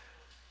third.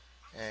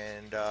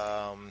 And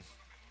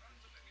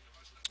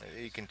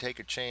he can take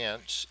a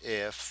chance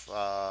if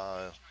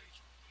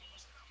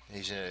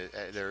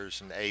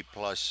there's an A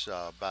plus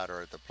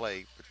batter at the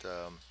plate, but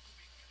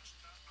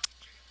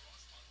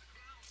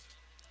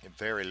a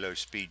very low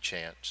speed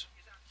chance.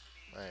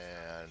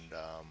 And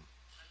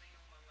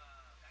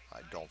I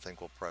don't think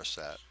we'll press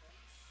that.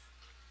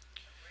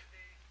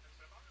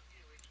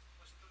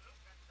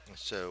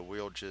 So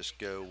we'll just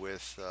go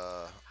with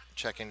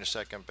checking the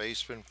second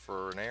baseman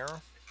for an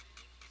error.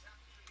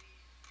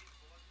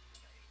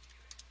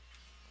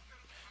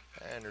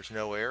 And there's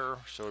no error,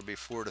 so it'll be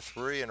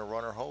 4-3, and a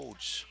runner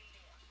holds.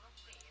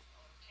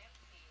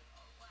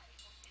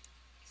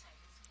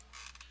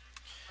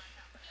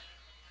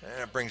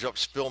 And it brings up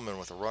Spillman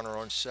with a runner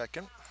on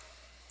second.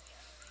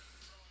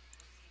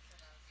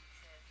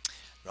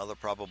 Another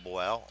probable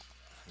out.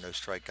 No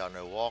strikeout,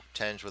 no walk.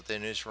 10's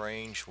within his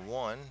range.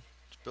 1.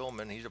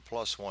 Spillman, he's a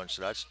 +1,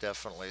 so that's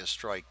definitely a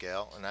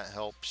strikeout, and that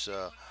helps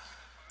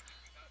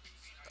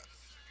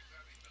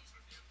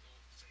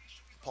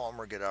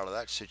Palmer get out of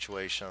that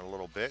situation a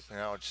little bit.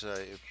 Now it's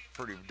a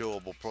pretty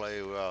doable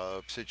play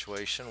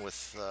situation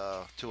with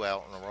 2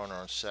 out and a runner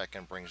on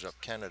second. Brings up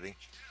Kennedy.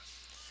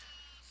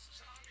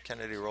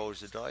 Kennedy rolls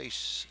the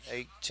dice.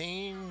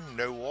 18,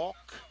 no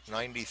walk.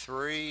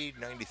 93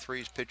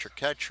 is pitcher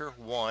catcher.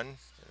 1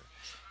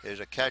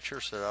 is a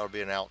catcher, so that'll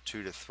be an out.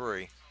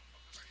 2-3.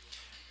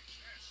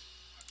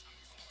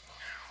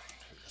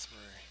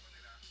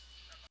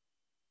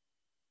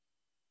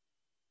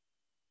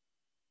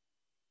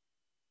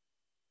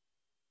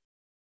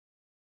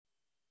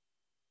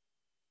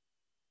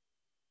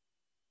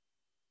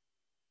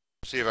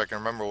 See if I can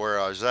remember where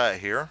I was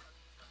at here.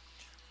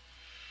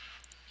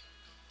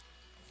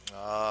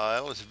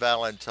 Ellis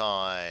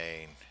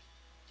Valentine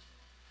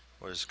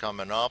was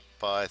coming up.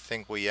 I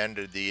think we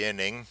ended the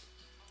inning.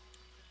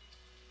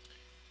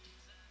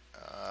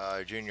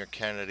 Junior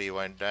Kennedy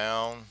went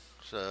down,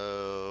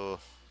 so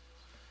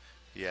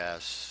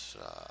yes.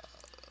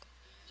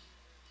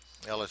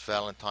 Ellis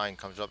Valentine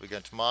comes up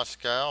against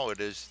Moscow.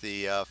 It is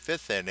the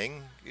 5th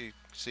inning. You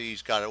see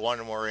he's got 1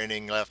 more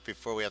inning left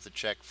before we have to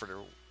check for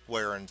the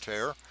wear and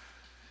tear.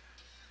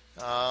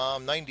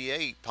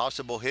 98,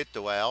 possible hit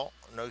to out.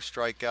 No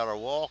strikeout or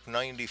walk.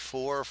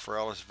 94 for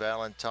Ellis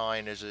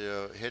Valentine is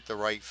a hit to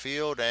right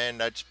field, and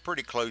that's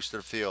pretty close to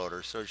the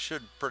fielder, so it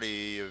should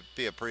be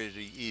a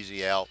pretty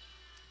easy out.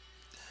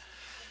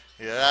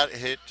 Yeah, that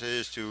hit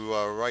is to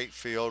right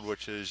field,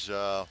 which is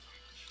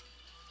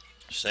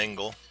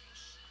single.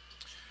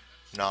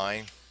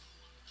 9.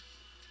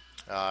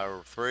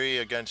 3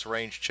 against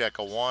range check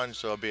of 1,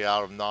 so it'll be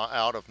out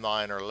of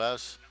 9 or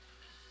less.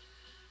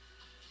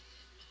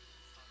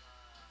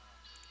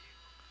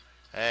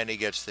 And he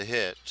gets the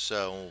hit.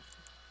 So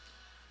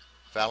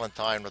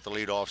Valentine with the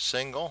leadoff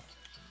single.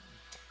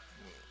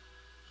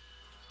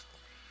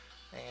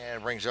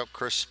 And brings up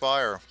Chris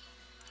Spire.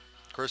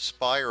 Chris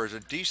Spire is a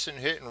decent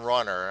hit and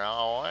runner.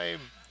 Now I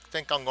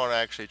think I'm going to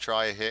actually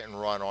try a hit and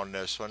run on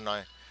this one.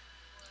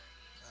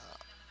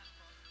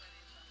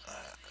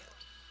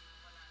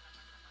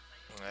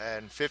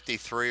 And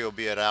 53 will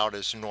be it out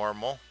as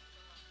normal.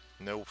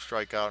 No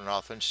strikeout,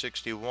 nothing.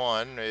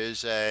 61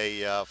 is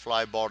a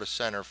fly ball to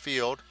center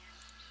field.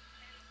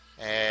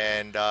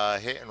 And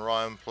hit and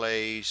run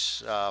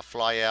plays,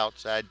 fly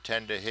outs add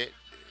 10 to hit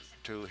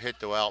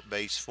the out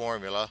base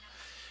formula,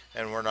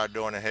 and we're not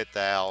doing a hit the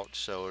out,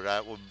 so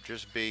that would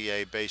just be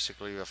a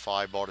basically a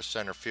fly ball to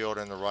center field,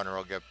 and the runner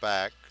will get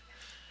back,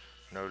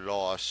 no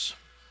loss.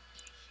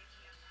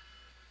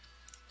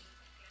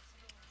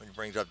 He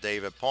brings up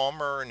David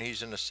Palmer, and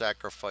he's in the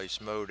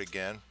sacrifice mode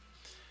again,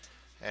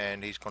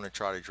 and he's going to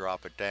try to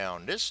drop it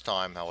down. This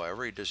time,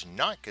 however, he does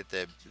not get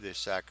the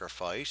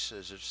sacrifice,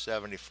 as it's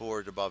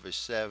 74 is above his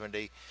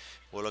 70.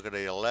 We'll look at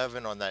the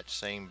 11 on that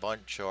same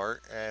bunt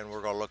chart, and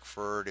we're going to look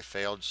for the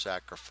failed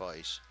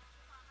sacrifice.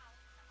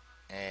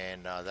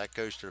 And that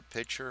goes to the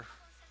pitcher,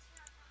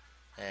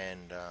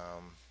 and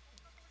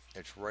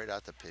it's right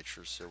at the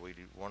pitcher, so we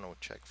want to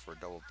check for a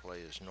double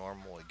play as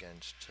normal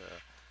against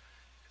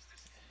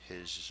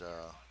his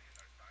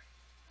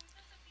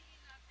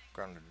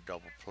grounded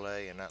double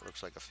play, and that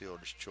looks like a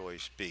fielder's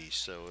choice B,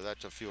 so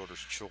that's a fielder's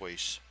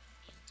choice.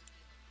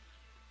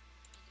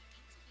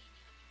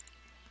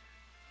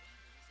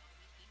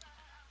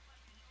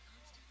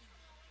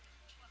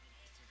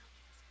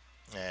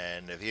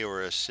 And if he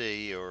were a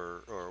C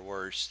or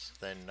worse,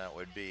 then that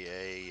would be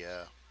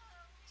a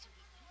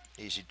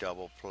easy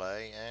double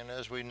play. And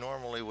as we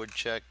normally would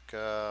check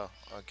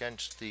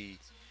against the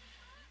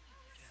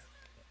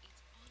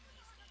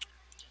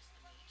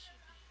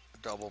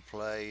double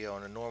play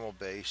on a normal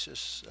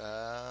basis,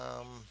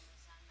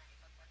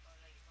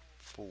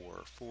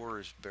 four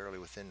is barely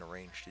within the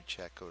range to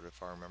check out,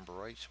 if I remember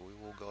right. So we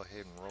will go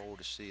ahead and roll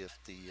to see if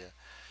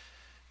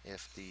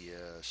the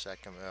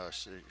second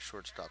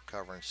shortstop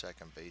covering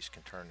second base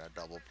can turn that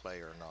double play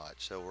or not.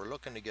 So we're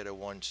looking to get a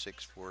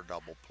 1-6-4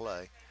 double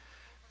play,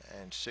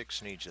 and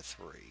 6 needs a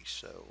 3.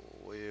 So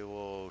we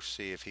will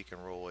see if he can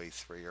roll a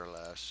 3 or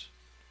less,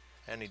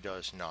 and he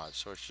does not.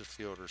 So it's just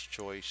fielder's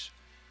choice,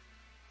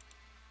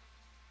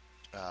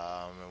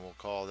 and we'll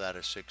call that a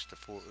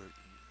 6-4,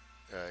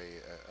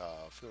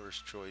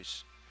 fielder's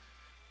choice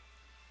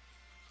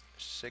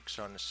 6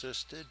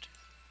 unassisted.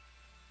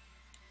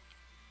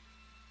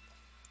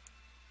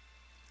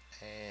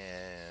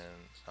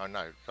 And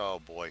oh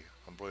boy,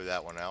 I blew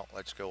that one out.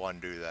 Let's go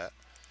undo that.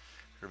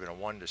 Should have been a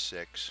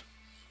 1-6.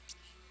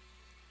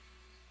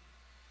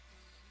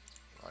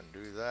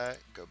 Undo that,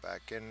 go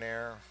back in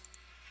there.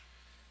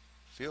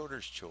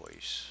 Fielder's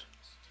choice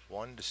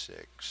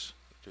 1-6.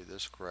 Do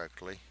this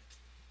correctly,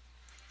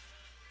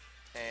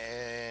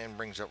 and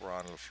brings up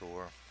Ron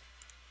LaFleur.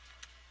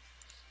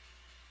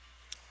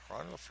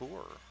 Ron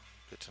LaFleur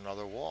gets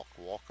another walk.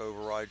 Walk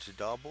overrides the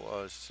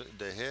double,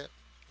 the hit,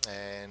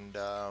 and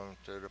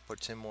that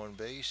puts him on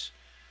base.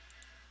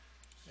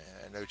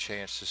 No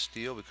chance to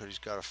steal because he's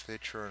got a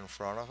pitcher in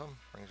front of him.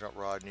 Brings up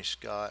Rodney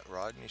Scott.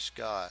 Rodney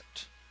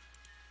Scott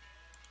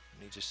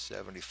needs a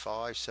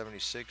 75,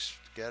 76 to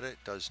get it.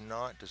 Does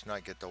not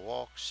get the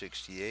walk.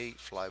 68,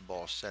 fly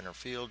ball center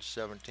field.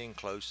 17,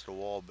 close to the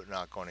wall but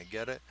not going to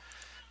get it.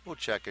 We'll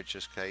check it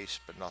just in case,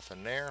 but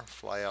nothing there.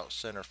 Fly out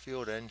center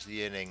field, ends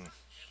the inning.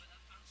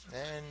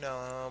 And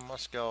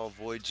Muscal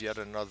avoids yet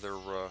another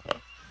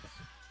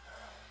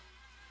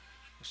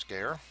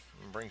scare,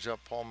 and brings up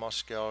Paul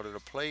Muscal to the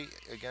plate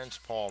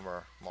against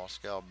Palmer.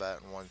 Muscal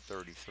batting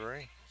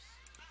 133,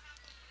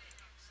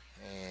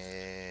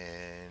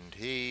 and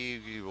he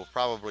will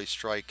probably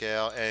strike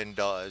out, and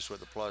does,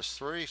 with a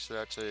 +3, so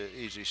that's an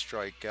easy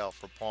strikeout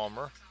for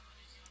Palmer.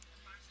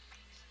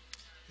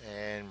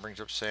 And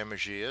brings up Sam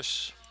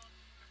Agius,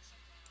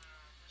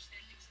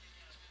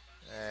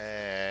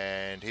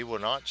 and he will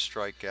not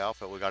strike out,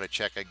 but we got to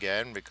check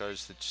again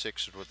because the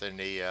 6 is within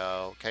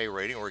the K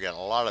rating. We're getting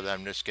a lot of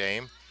them this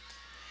game,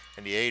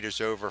 and the 8 is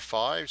over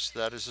 5, so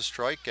that is a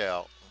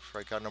strikeout.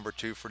 Strikeout number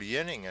 2 for the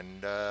inning,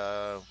 and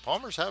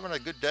Palmer's having a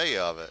good day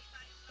of it.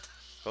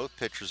 Both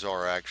pitchers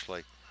are,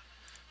 actually.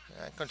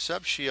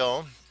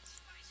 Concepcion,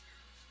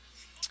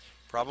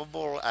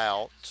 probable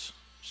out.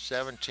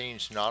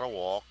 17's not a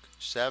walk.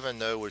 7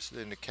 though was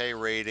in the K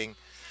rating.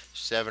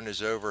 7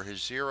 is over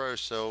his 0,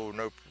 so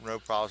no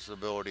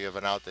possibility of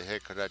an out to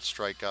hit because that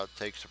strikeout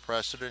takes the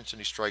precedence, and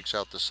he strikes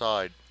out the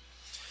side.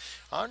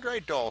 Andre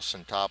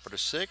Dawson, top of the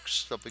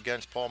 6th, up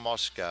against Paul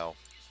Muscal.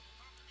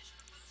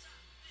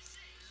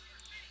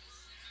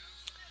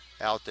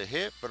 Out to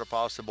hit, but a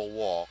possible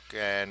walk,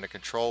 and the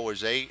control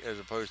was 8 as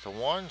opposed to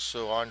 1,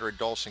 so Andre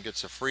Dawson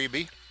gets a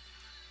freebie.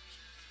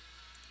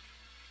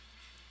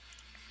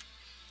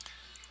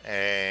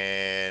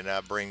 And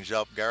that brings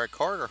up Garrett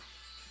Carter.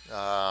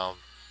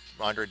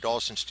 Andre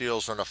Dawson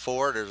steals on a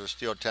 4. There's a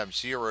steal attempt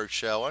 0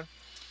 showing.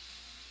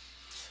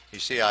 You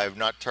see, I have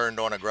not turned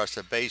on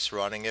aggressive base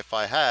running. If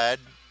I had,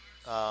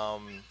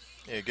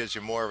 it gives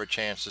you more of a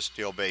chance to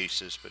steal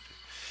bases, but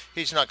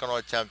he's not going to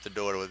attempt to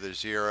do it with a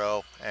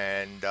 0.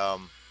 And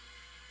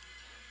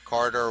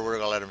Carter, we're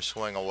going to let him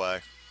swing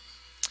away.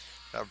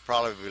 That would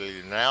probably be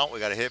an out. We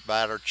got a hit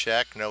batter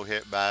check, no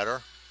hit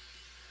batter.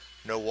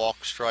 No walk,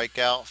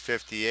 strikeout.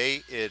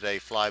 58 is a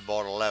fly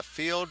ball to left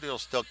field. He'll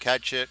still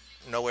catch it.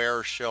 No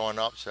errors showing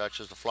up, so that's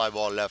just a fly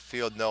ball to left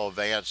field. No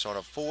advance on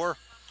a 4.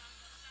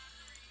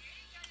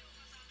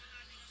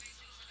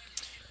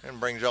 and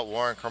brings up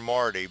Warren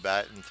Cromartie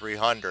batting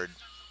 300.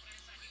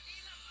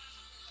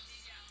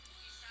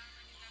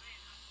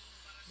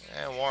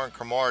 And Warren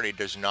Cromartie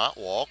does not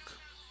walk.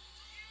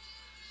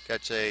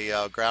 Gets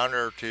a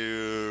grounder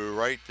to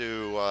right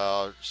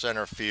to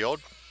center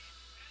field.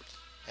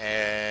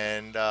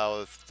 And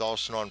with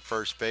Dawson on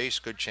first base,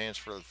 good chance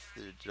for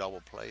the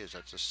double play as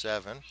that's a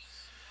 7.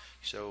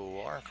 So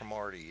Warren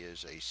Cromartie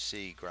is a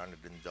C, grounded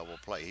in double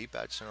play. He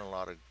bats in a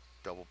lot of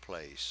double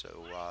plays.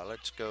 So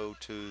let's go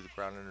to the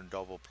grounded in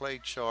double play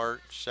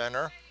chart.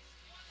 Center.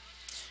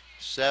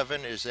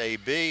 7 is a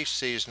B.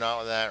 C is not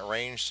within that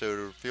range,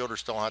 so the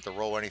fielders don't have to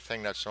roll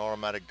anything. That's an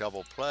automatic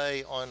double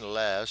play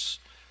unless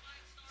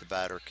the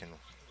batter can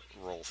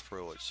roll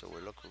through it. So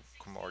we look at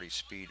Cromartie's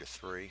speed of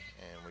 3,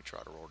 and we try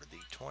to roll to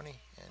D20, and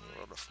he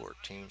rolled a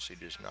 14, so he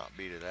does not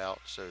beat it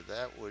out. So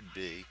that would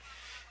be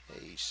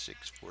a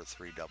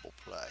 6-4-3 double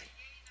play.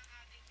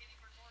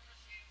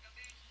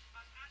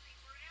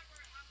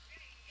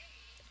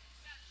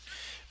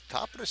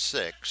 Top of the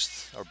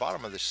 6th, or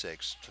bottom of the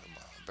 6th,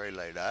 very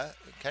late.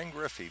 Ken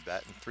Griffey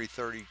batting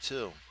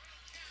 332.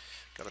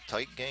 Got a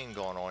tight game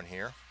going on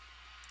here.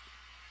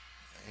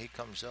 He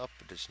comes up,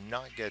 but does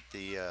not get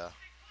the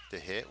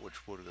hit,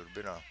 which would have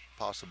been a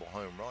possible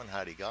home run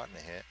had he gotten a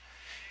hit.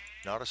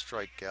 Not a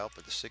strikeout,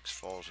 but the 6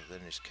 falls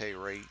within his K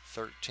rate.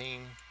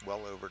 13,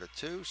 well over to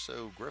 2.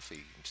 So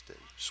Griffey instead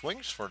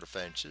swings for the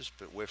fences,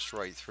 but whiffs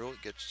right through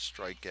it, gets a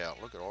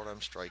strikeout. Look at all them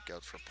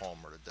strikeouts for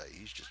Palmer today.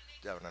 He's just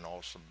having an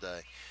awesome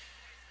day.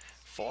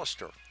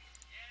 Foster.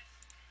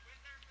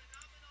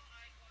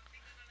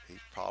 He's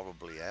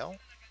probably out.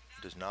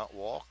 Does not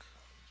walk.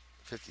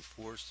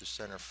 54 is to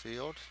center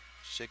field.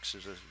 6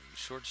 is a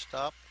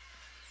shortstop.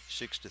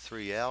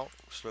 6-3 out.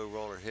 Slow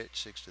roller hit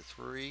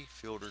 6-3.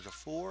 Fielder's a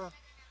 4.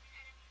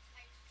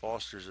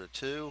 Foster's a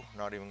 2.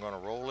 Not even going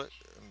to roll it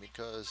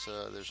because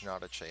there's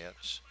not a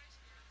chance.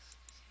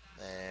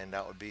 And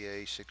that would be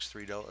a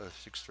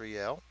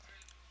 6-3 out.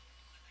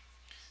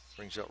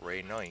 Brings up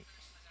Ray Knight.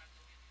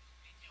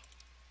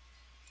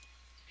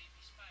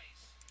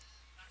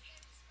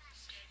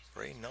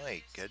 Ray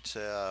Knight gets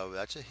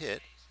that's a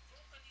hit.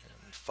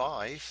 And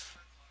 5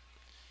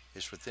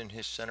 is within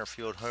his center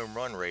field home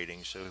run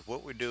rating. So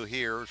what we do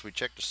here is we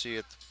check to see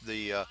if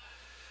the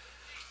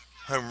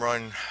home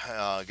run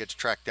gets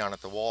tracked down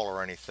at the wall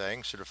or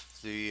anything. So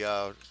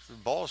the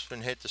ball's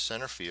been hit to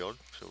center field,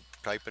 so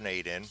type an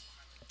 8 in.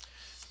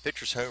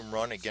 Pitcher's home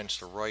run against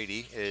the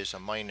righty is a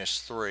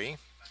 -3.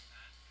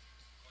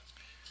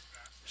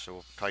 So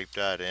we'll type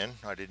that in.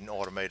 I didn't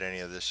automate any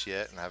of this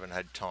yet and haven't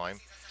had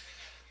time.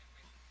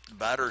 The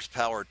batter's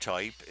power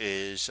type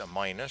is a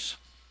minus.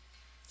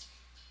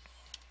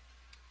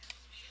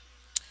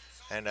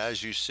 And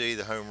as you see,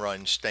 the home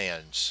run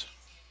stands.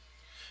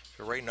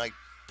 So Ray Knight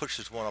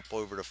pushes one up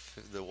over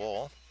the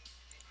wall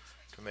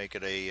to make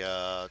it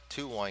a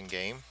 2-1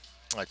 game,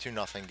 a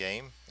 2-0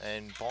 game.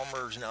 And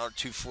Palmer's now at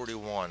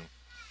 241.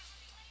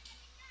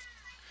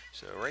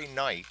 So Ray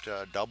Knight,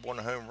 double and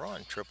a home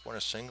run, triple and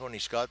a single, and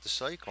he's got the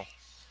cycle.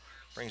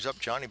 Brings up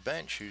Johnny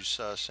Bench, who's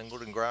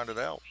singled and grounded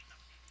out.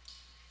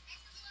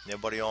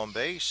 Nobody on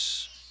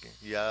base.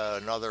 Yeah,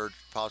 another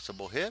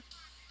possible hit.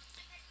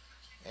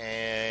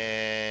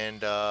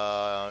 And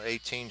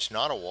 18's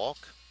not a walk.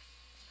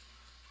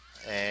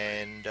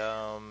 And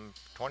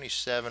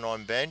 27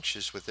 on bench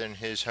is within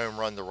his home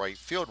run to right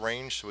field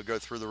range. So we go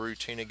through the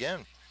routine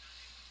again.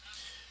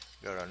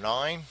 Go to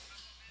 9.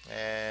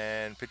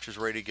 And pitcher's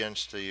rate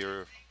against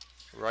the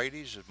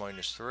righties is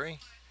 -3.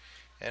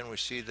 And we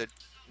see that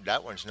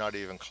that one's not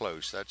even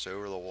close. That's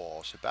over the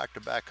wall. So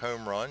back-to-back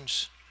home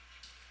runs.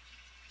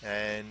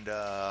 And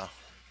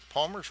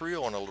Palmer's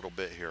reeling a little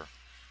bit here.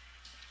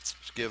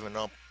 He's given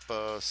up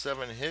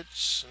 7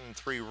 hits and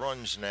 3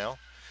 runs now.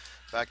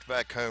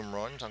 Back-to-back home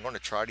runs. I'm going to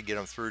try to get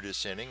him through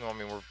this inning. I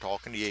mean, we're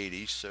talking the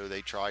 80s, so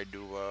they tried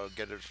to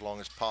get it as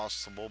long as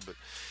possible, but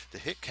the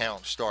hit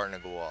count's starting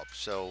to go up.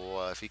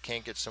 So if he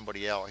can't get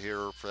somebody out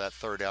here for that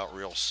 3rd out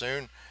real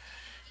soon,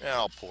 then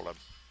I'll pull him.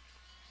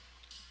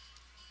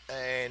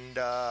 And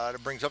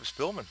that brings up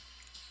Spillman.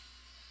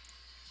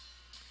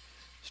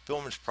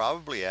 Spillman's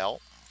probably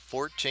out.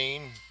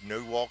 14,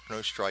 no walk,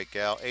 no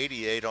strikeout.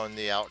 88 on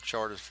the out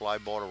chart is fly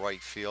ball to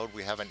right field.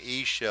 We have an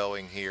E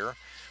showing here.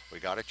 We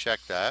got to check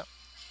that.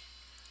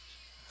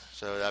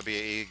 So that'd be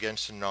an E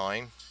against a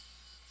 9.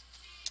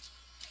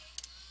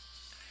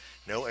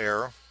 No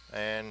error.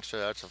 And so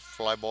that's a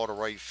fly ball to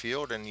right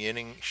field, and the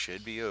inning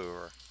should be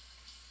over.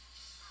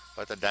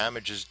 But the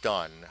damage is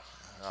done.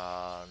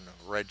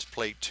 Reds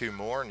plate 2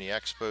 more, and the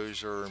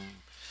Expos are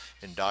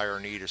in dire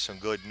need of some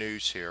good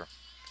news here.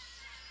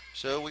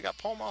 So we got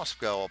Paul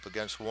Mosko up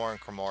against Warren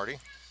Cromartie.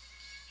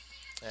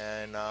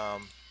 And,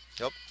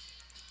 yep.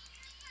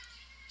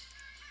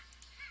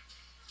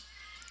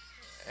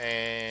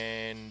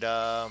 And,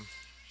 I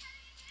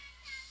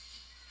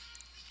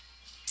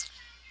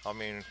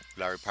mean,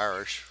 Larry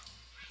Parrish.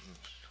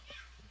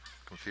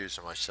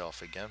 Confusing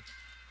myself again.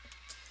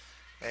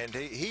 And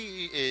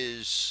he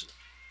is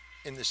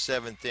in the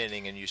 7th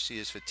inning, and you see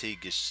his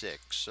fatigue is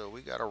 6. So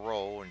we got to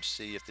roll and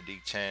see if the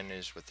D10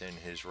 is within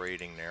his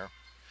rating there,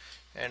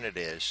 and it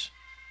is.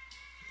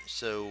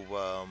 So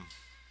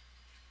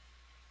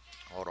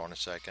hold on a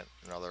second,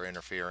 another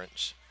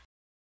interference.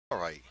 All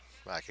right,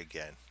 back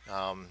again.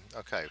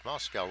 Okay,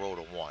 Moscow rolled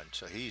a 1,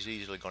 so he's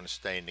easily going to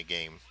stay in the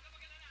game.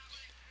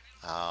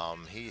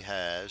 He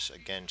has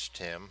against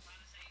him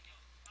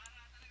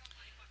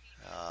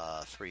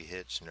 3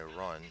 hits, no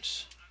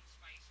runs,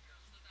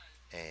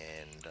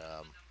 and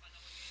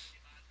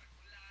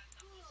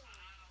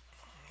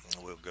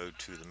we'll go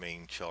to the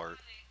main chart.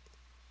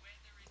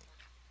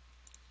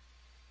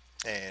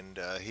 And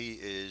he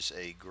is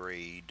a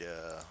grade,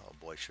 oh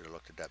boy, I should have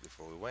looked at that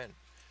before we went.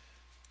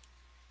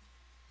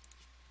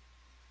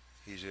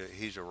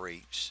 He's a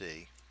rate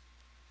C.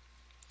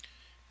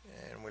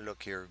 And we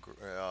look here,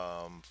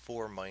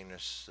 4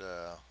 minus,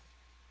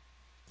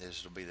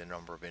 this will be the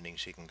number of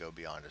innings he can go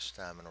beyond his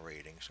stamina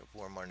rating. So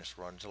 4 minus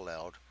runs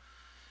allowed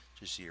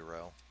to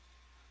 0,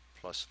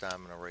 plus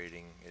stamina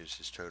rating is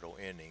his total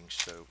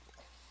innings.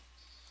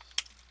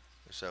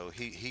 So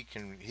he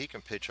can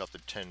pitch up to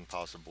 10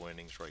 possible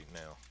innings right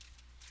now.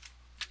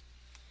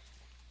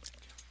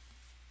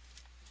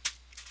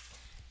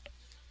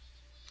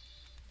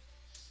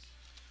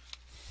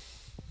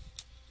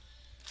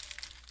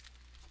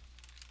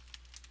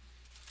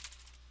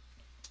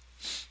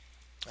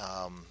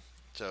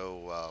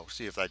 So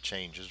see if that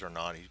changes or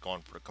not. He's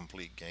gone for a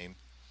complete game.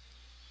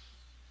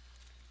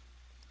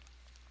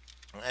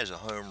 As a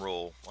home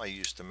rule, I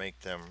used to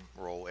make them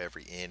roll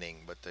every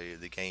inning, but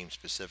the game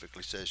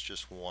specifically says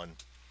just 1.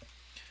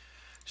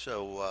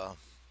 So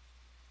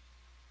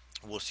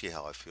we'll see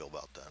how I feel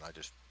about that. I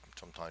just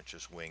sometimes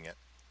just wing it.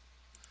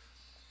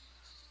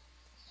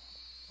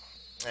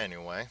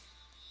 Anyway,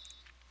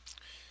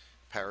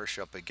 Parrish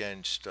up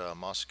against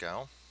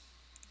Moscow.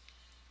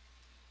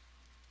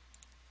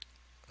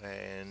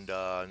 And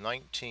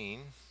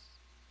 19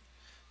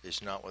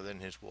 is not within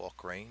his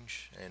walk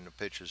range, and the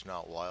pitch is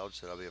not wild,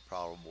 so that'll be a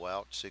probable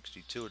out.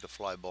 62 at the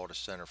fly ball to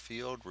center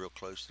field, real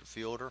close to the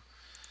fielder.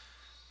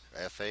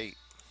 F8.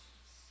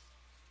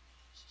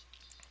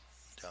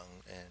 Down,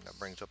 and that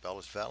brings up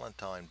Ellis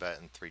Valentine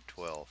batting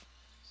 .312.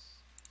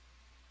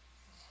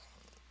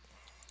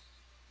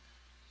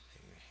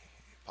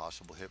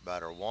 Possible hit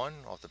batter 1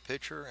 off the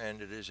pitcher,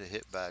 and it is a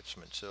hit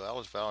batsman. So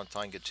Ellis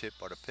Valentine gets hit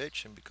by the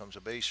pitch and becomes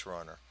a base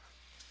runner.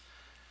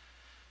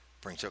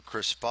 Brings up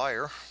Chris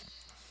Spire.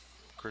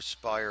 Chris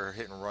Spire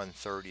hit and run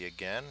 30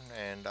 again,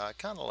 and I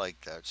kind of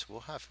like that. So we'll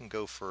have him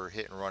go for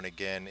hit and run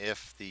again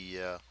if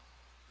the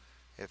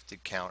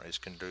count is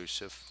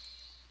conducive.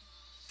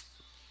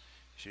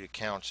 So the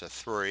count's a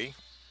 3,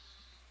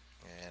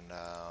 and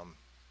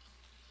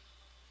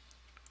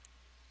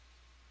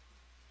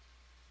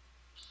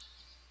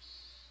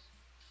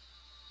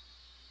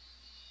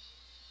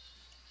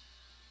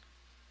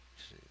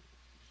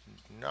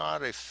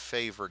not a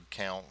favored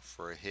count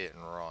for a hit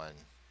and run.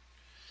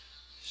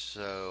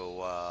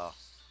 So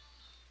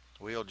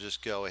we'll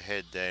just go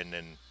ahead then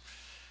and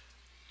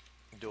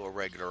do a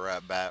regular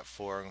at bat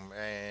for him.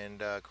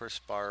 And Chris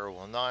Spire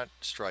will not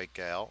strike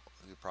out.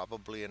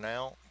 Probably an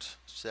out.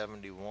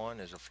 71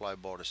 is a fly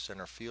ball to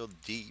center field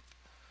deep,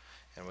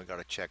 and we got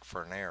to check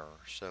for an error.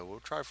 So we'll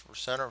try for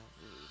center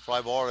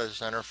fly ball to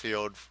center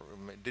field.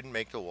 It didn't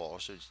make the wall,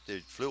 so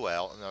it flew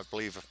out, and I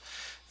believe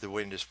the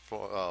wind is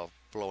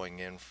blowing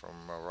in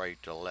from right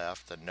to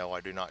left. And no,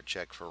 I do not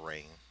check for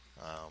rain.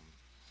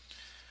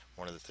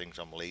 One of the things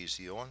I'm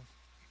lazy on.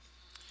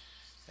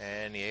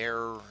 And the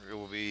error, it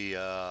will be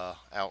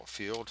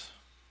outfield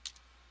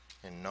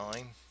in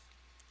 9.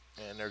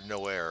 And there's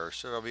no error,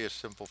 so it'll be a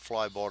simple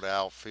fly ball to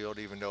outfield,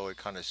 even though it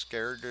kind of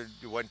scared it.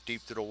 It went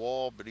deep to the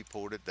wall, but he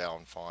pulled it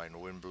down fine. The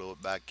wind blew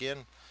it back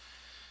in,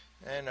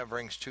 and that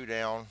brings 2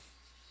 down.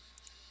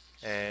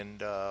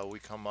 And we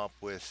come up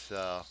with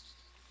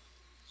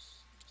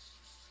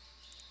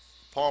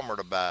Palmer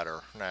the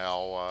batter.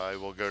 Now I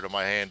will go to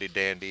my handy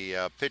dandy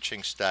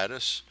pitching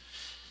status,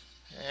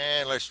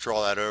 and let's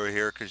draw that over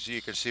here because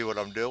you can see what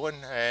I'm doing.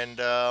 And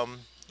I'm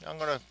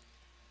going to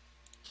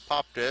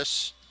pop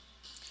this.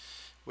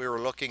 We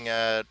were looking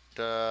at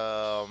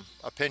a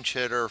pinch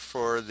hitter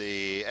for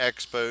the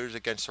Expos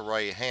against a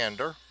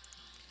right-hander.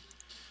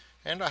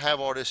 And I have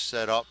all this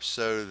set up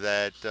so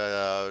that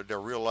their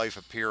real-life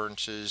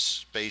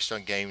appearances based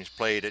on games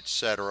played,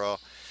 etc.,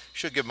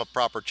 should give them a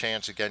proper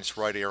chance against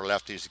righty or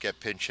lefties to get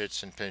pinch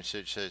hits in pinch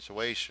hit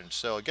situations.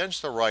 So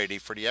against the righty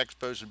for the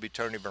Expos would be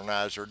Tony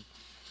Bernazard,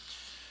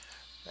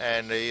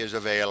 and he is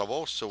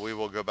available. So we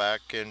will go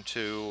back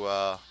into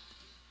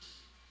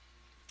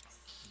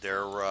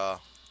their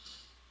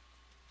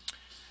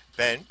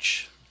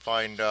bench,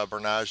 find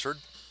Bernazard,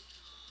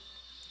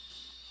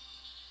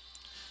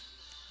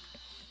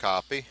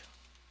 copy,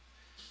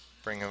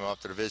 bring him up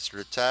to the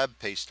visitor tab,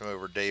 paste him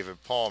over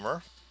David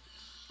Palmer,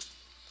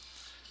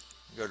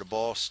 go to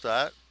ball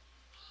stat,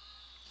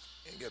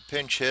 you get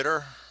pinch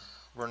hitter,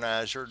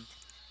 Bernazard.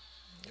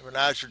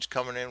 Bernazard's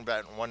coming in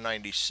batting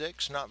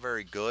 196, not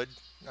very good,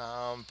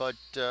 but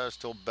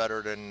still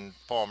better than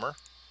Palmer.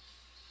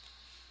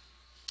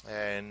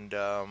 and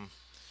roll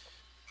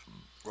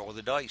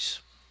the dice.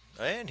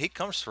 And he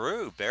comes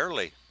through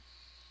barely.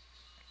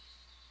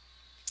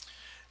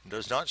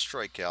 Does not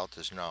strike out,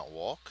 does not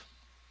walk.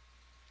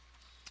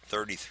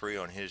 33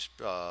 on his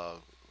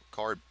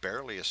card,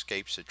 barely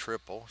escapes a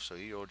triple, so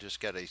he'll just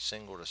get a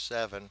single to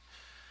 7.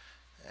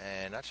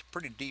 And that's a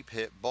pretty deep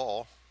hit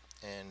ball.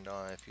 And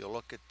if you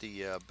look at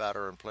the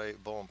batter and play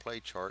ball and play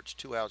charts,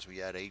 2 outs,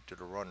 we add 8 to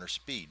the runner's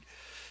speed.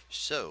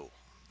 So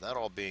that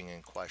all being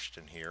in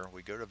question here,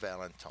 we go to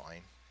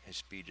Valentine. His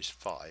speed is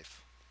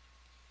 5.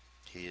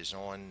 He is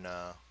on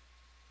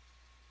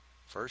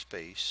first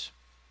base,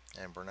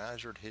 and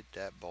Bernazard hit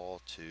that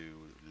ball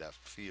to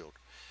left field.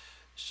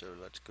 So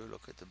let's go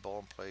look at the ball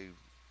and play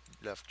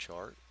left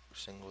chart.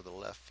 Single to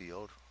left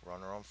field,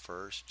 runner on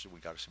first. So we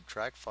got to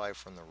subtract 5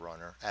 from the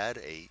runner, add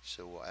 8,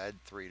 so we'll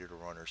add 3 to the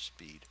runner's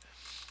speed.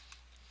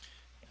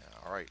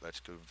 All right,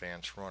 let's go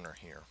advance runner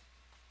here.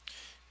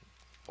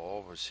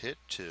 Ball was hit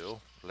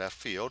to left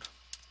field.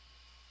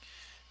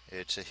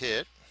 It's a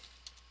hit.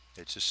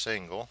 It's a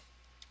single.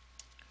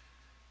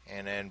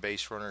 And then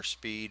base runner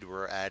speed,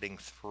 we're adding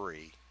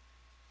 3.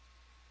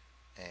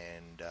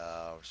 And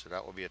so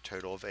that will be a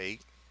total of 8.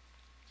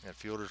 And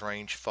fielder's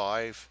range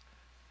 5.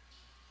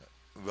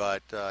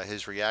 But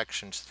his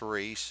reaction's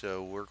 3,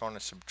 so we're going to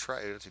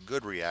subtract. It's a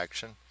good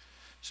reaction,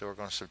 so we're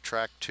going to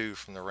subtract 2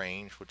 from the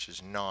range, which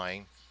is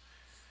 9,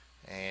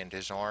 and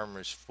his arm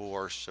is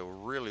 4. So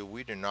really,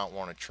 we do not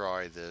want to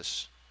try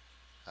this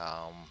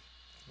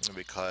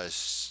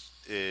because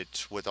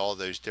it's with all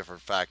those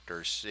different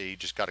factors. He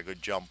just got a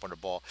good jump on the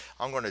ball.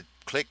 I'm going to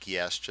click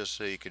yes just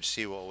so you can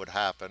see what would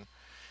happen,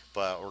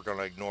 but we're going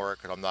to ignore it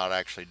because I'm not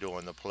actually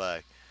doing the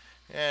play.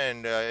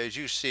 And as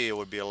you see, it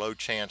would be a low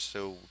chance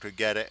to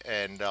get it,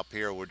 and up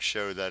here would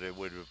show that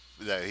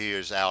that he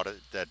is out at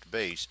the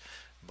base.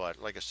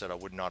 But like I said, I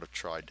would not have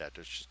tried that.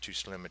 There's just too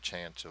slim a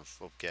chance of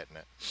getting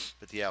it.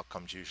 But the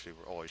outcomes usually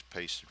were always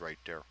pasted right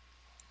there.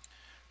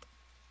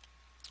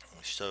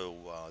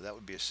 So that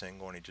would be a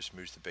single, and he just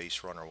moves the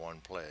base runner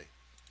 1 play.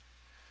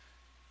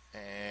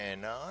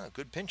 And a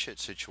good pinch hit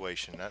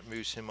situation. That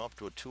moves him up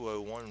to a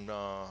 201,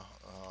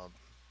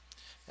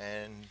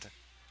 and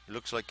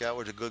looks like that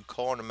was a good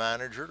call on the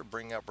manager to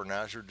bring out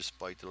Bernazard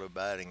despite the low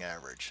batting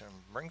average.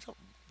 And brings up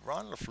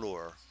Ron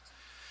LaFleur.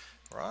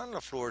 Ron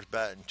LaFleur's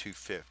batting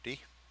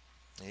 250.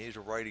 He's a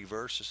righty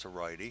versus a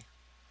righty.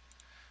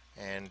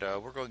 And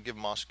we're going to give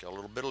Moscow a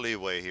little bit of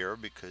leeway here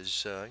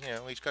because,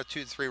 he's got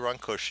 2 to 3 run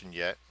cushion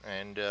yet.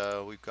 And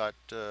we've got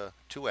 2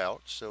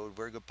 outs, so a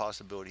very good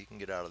possibility he can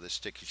get out of this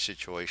sticky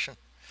situation.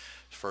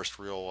 His first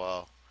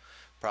real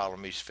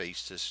problem he's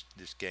faced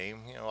this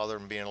game, other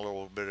than being a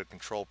little bit of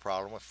control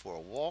problem with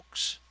 4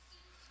 walks.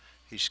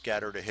 He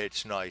scattered the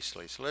hits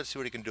nicely. So let's see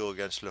what he can do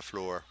against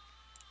LaFleur.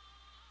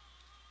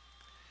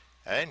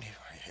 And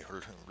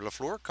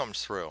LaFleur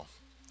comes through.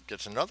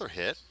 Gets another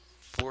hit.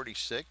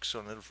 46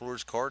 on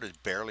LaFleur's card is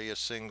barely a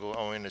single.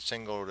 A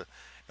single to,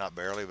 not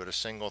barely, but a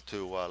single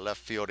to left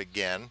field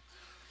again.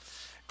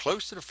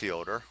 Close to the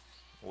fielder.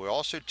 We're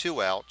also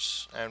 2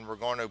 outs, and we're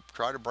going to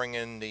try to bring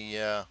in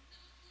the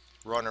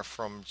runner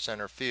from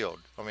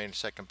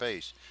second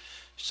base.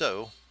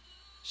 So,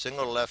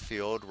 single to left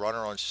field, runner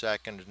on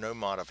second, no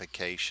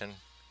modification.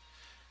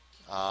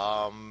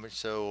 We'll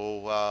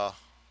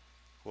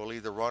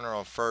leave the runner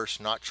on first,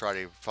 not try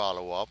to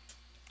follow up.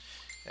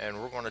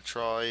 And we're going to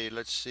try,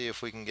 let's see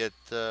if we can get,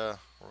 we're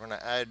going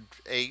to add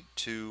 8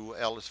 to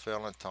Ellis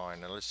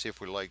Valentine. And let's see if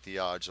we like the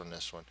odds on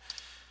this one.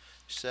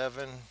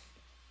 7,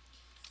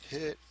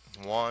 hit,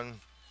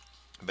 1.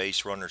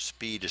 Base runner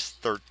speed is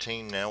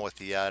 13 now with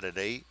the added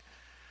 8.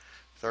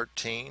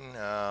 13,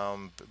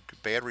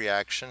 bad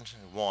reaction,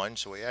 1,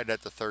 so we add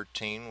that to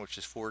 13, which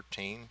is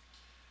 14,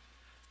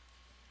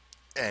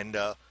 and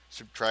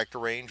subtract the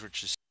range,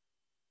 which is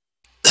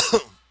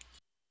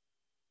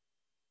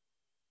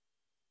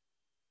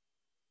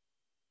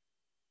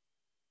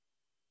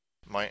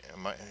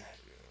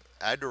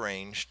add the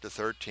range to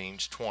 13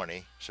 is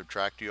 20,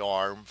 subtract the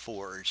arm,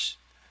 4 is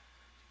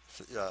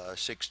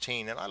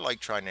 16, and I like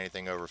trying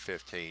anything over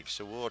 15,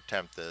 so we'll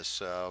attempt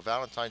this.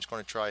 Valentine's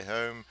going to try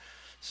home,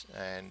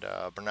 and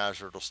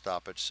Bernazard will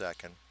stop at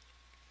second.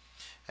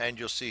 And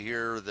you'll see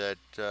here that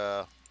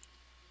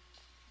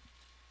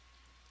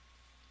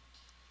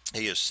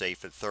he is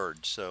safe at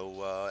third.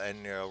 So,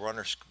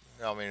 runners,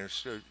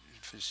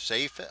 it's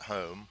safe at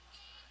home,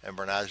 and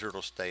Bernazard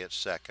will stay at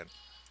second.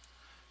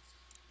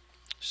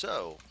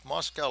 So,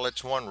 Moscow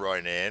lets 1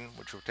 run in,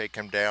 which will take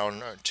him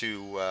down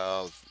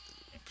to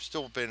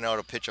still being able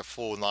to pitch a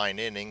full 9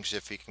 innings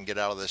if he can get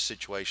out of this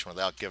situation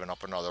without giving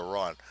up another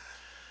run.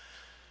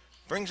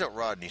 Brings up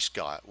Rodney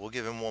Scott. We'll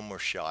give him 1 more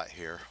shot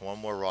here, 1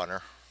 more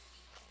runner,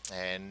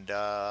 and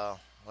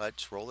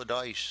let's roll the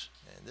dice.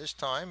 And this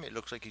time it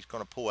looks like he's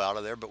going to pull out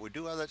of there, but we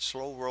do have that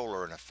slow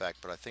roller in effect,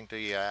 but I think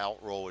the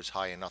out roll is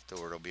high enough to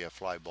where it'll be a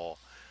fly ball.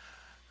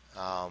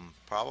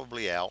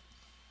 Probably out.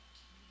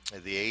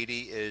 The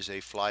 80 is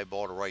a fly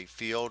ball to right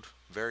field,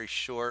 very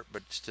short,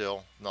 but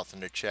still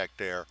nothing to check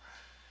there.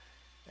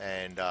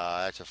 And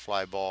that's a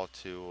fly ball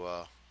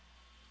to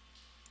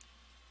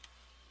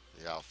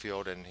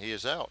outfield, and he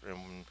is out.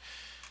 And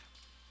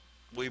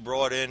we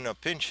brought in a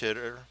pinch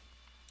hitter,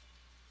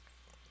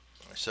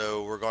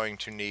 so we're going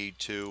to need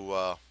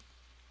to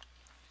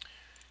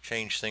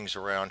change things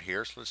around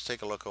here. So let's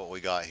take a look at what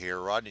we got here.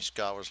 Rodney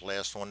Scott was the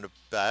last one to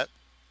bat,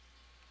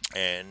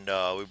 and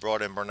we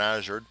brought in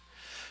Bernazard.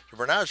 So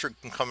Bernazard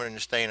can come in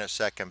and stay in at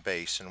second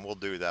base, and we'll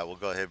do that. We'll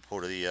go ahead and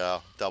pull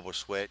the double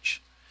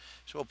switch.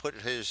 So we'll put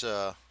his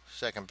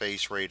second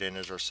base rate in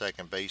as our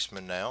second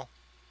baseman now.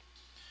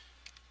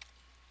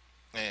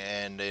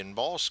 And in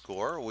ball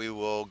score, we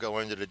will go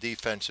into the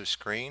defensive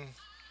screen.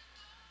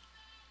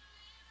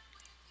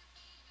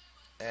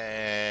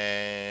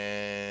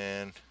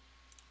 And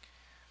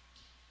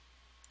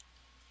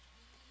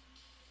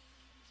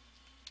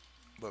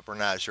put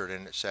Bernazard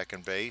in at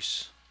second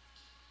base.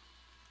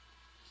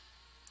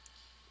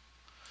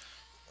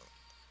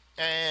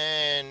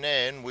 And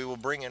then we will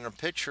bring in a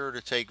pitcher to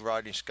take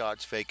Rodney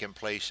Scott's vacant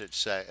place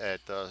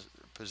at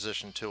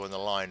position 2 in the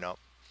lineup.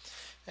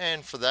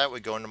 And for that, we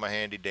go into my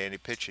handy dandy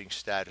pitching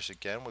status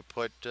again. We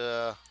put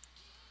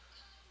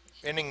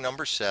inning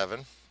number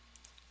 7.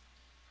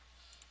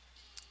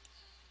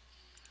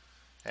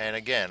 And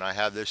again, I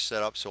have this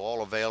set up so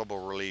all available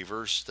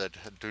relievers that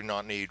do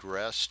not need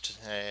rest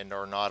and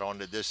are not on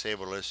the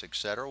disabled list,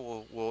 etc.,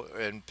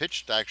 and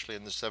pitched actually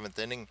in the 7th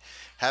inning,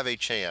 have a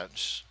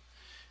chance.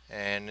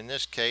 And in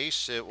this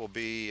case, it will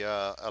be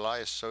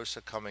Elias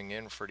Sosa coming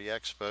in for the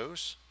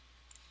Expos.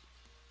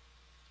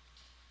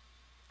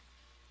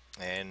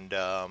 And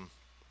he'll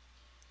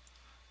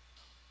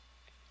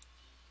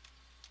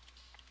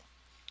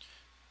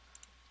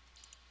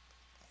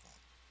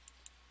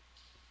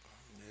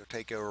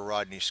take over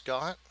Rodney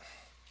Scott.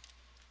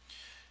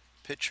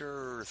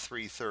 Pitcher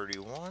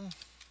 331.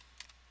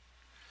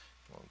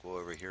 We'll go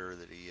over here to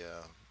the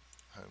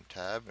home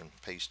tab and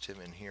paste him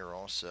in here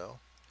also.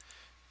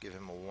 Give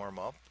him a warm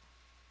up.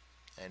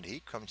 And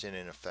he comes in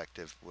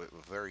ineffective with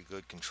very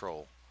good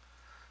control.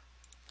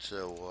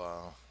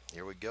 So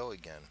here we go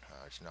again.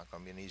 It's not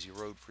going to be an easy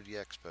road for the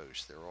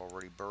Expos. They're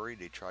already buried.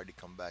 They tried to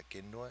come back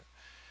into it.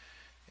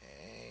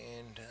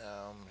 And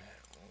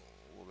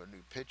we're going to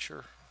do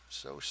pitcher,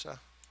 Sosa,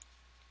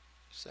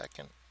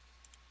 second.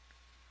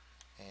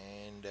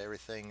 And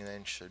everything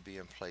then should be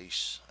in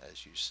place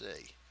as you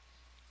see.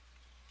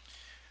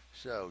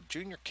 So,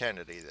 Junior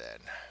Kennedy then.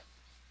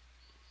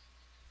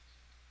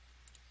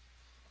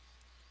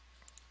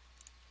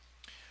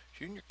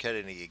 Junior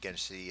Kennedy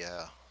against the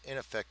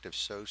ineffective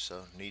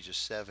Sosa needs a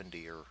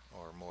 70 or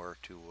more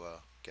to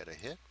get a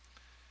hit,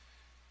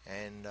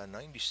 and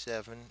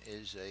 97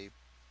 is a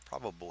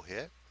probable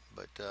hit,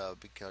 but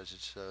because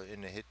it's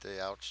in the hit to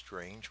outs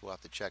range, we'll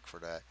have to check for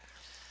that.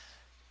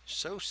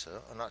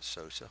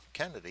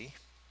 Kennedy,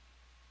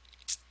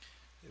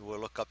 we'll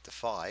look up to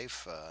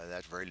 5.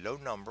 That's a very low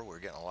number. We're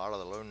getting a lot of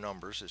the low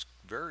numbers. It's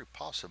very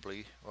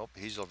possibly, well,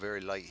 he's a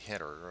very light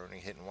hitter,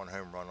 only hitting 1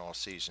 home run all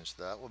season,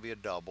 so that will be a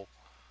double.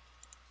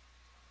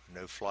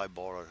 No fly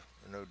ball, or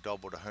no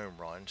double to home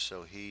run,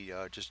 so he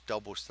just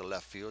doubles to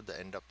left field to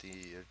end up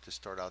to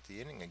start out the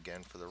inning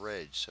again for the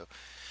Reds. So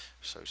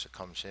Sosa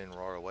comes in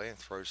right away and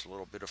throws a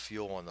little bit of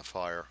fuel on the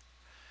fire.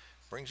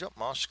 Brings up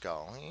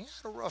Moscow. He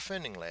had a rough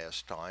inning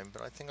last time,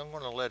 but I think I'm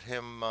going to let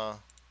him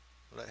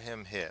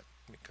hit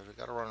because we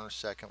got a runner in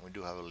second. We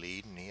do have a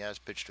lead, and he has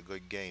pitched a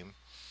good game.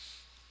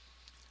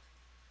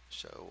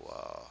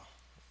 So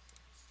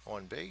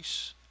on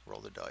base,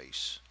 roll the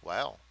dice.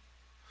 Wow.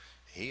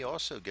 He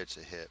also gets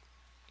a hit,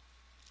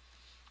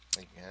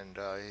 and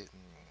as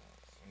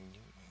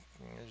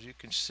you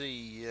can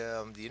see,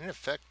 the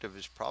ineffective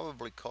is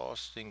probably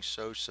costing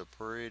Sosa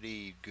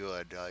pretty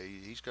good.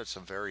 He's got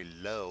some very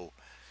low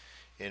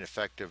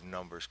ineffective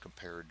numbers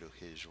compared to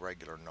his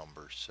regular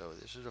numbers, so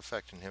this is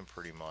affecting him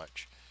pretty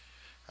much.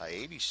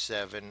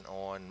 87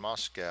 on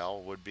Moscow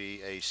would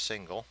be a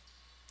single,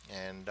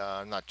 and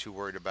I'm not too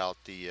worried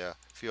about the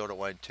field it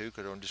went to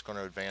because I'm just going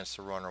to advance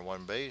the runner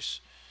 1 base.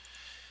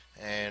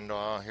 And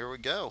here we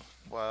go.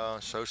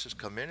 Sosa's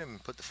come in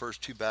and put the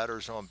first 2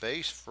 batters on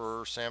base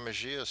for Sam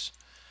Mejias.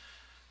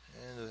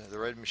 And the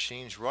Red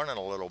Machine's running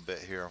a little bit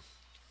here.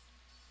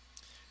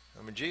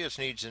 Mejias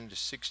needs into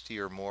 60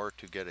 or more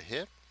to get a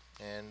hit.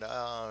 And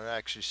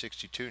actually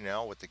 62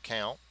 now with the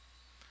count.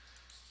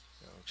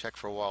 Check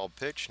for a wild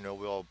pitch. No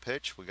wild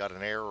pitch. We got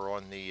an error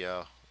on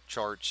the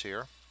charts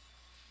here.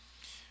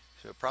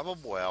 So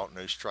probable out,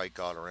 no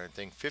strikeout or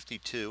anything.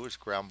 52 is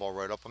ground ball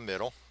right up the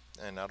middle.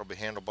 And that'll be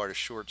handled by the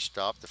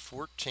shortstop. The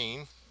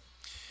 14,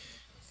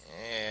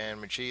 and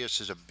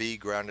Mejias is a B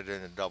grounded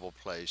in a double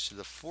play. So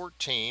the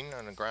 14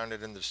 and a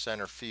grounded into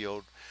center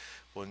field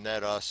will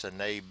net us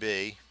an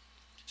AB.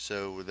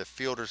 So the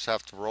fielders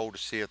have to roll to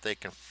see if they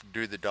can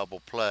do the double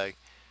play,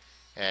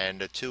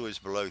 and the 2 is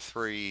below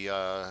 3,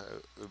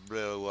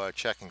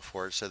 checking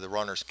for it, so the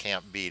runners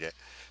can't beat it.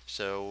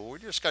 So we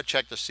just got to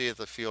check to see if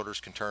the fielders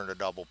can turn a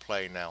double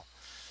play now.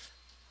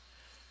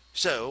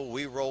 So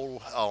we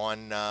roll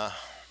on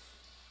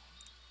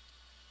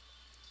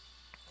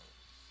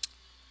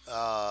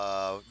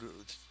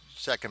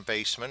second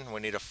baseman. We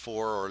need a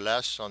 4 or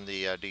less on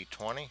the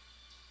D20,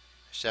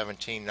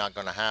 17 not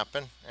going to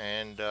happen,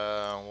 and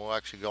we'll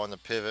actually go on the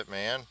pivot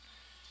man.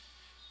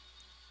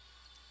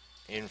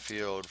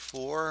 Infield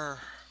 4,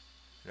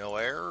 no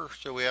error,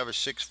 so we have a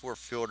 6-4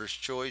 fielder's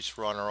choice,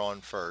 runner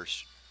on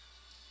first.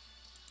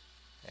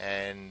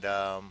 And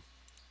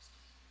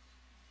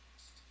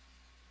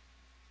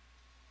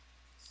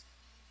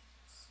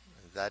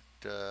that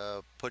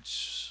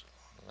puts,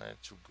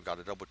 we've got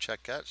to double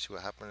check that, see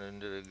what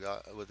happened to the guy,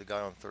 with the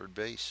guy on third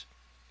base.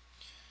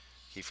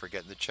 Keep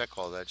forgetting to check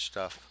all that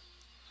stuff.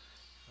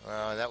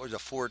 That was a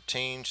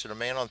 14, so the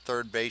man on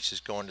third base is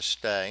going to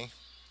stay.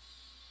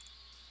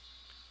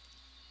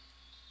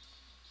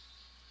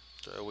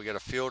 So we got a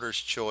fielder's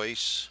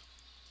choice,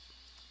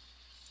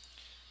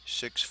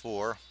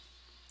 6-4.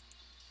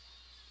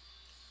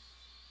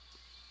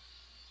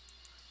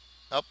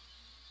 Up.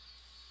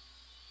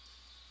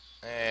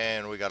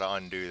 And we got to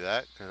undo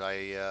that because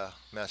I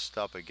messed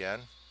up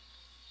again.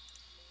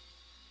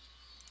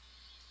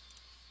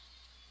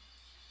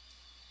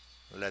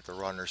 Let the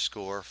runner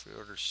score.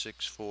 Fielder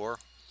 6-4.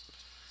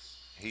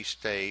 He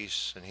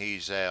stays and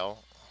he's out.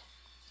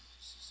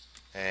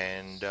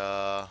 And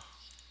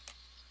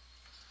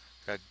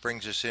that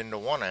brings us into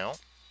 1 out.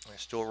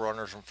 Still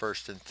runners from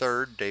first and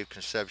third. Dave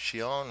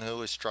Concepcion, who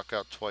has struck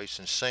out twice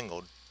and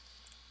singled.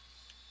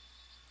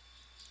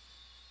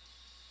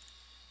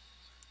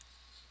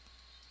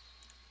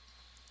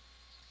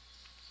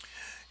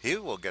 He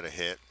will get a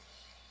hit.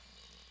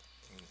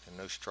 And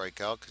no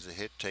strikeout because the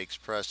hit takes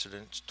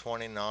precedence.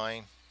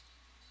 29.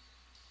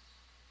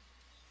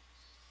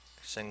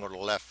 Single to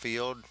left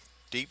field.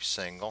 Deep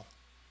single.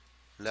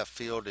 Left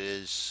field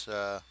is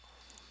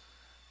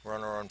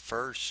runner on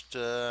first,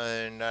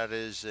 and that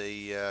is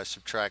a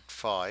subtract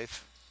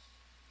 5.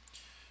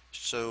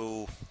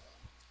 So,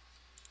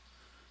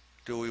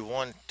 do we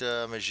want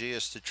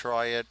Mejias to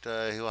try it?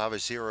 He'll have a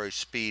 0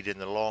 speed in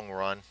the long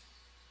run.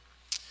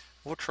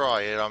 We'll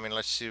try it. I mean,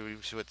 let's see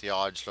what the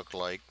odds look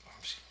like.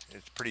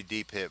 It's a pretty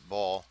deep hit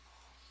ball.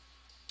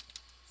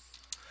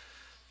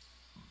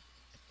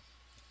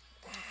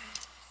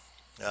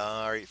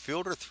 Alright,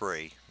 fielder 3.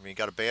 I mean, you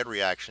got a bad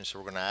reaction, so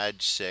we're going to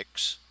add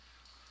 6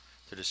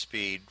 to the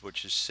speed,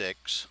 which is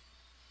 6.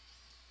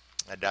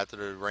 Add that to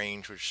the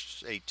range,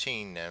 which is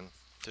 18 then.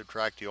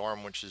 Subtract the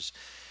arm, which is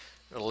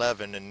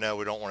 11, and no,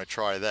 we don't want to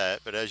try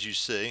that. But as you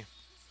see,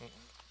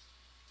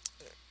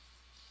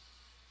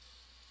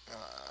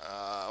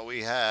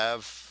 we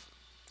have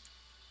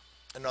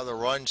another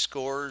run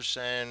scores,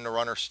 and the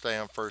runners stay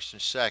on first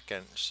and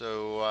second.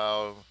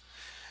 So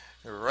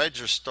the Reds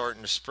are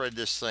starting to spread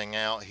this thing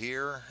out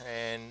here,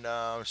 and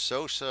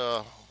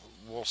Sosa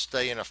will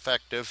stay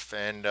ineffective,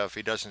 and if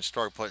he doesn't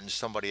start putting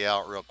somebody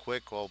out real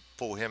quick, we'll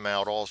pull him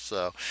out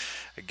also.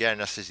 Again,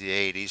 this is the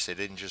 80s. They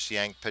didn't just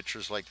yank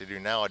pitchers like they do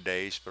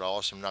nowadays, but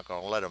also I'm not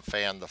going to let them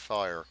fan the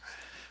fire.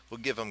 We'll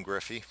give him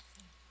Griffey,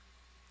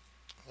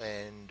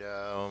 and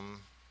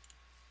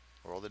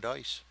roll the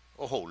dice.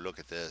 Oh, look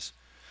at this.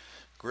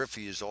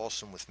 Griffey is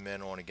awesome with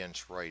men on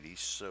against righties,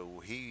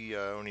 so he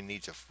only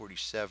needs a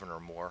 47 or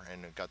more,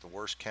 and it got the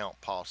worst count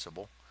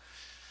possible.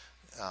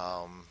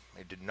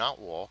 He did not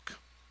walk,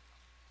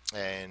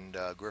 and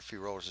Griffey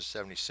rolls a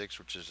 76,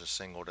 which is a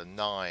single to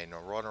 9. A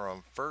runner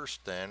on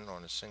first, then,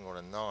 on a single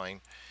to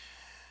 9,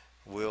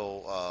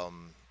 will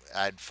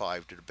add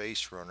 5 to the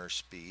base runner's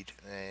speed,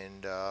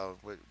 and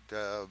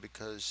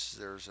because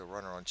there's a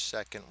runner on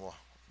second, well,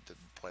 the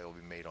play will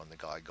be made on the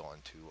guy going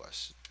to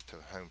us to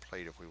home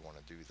plate if we want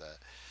to do that.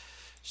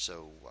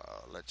 So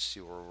let's see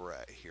where we're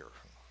at here.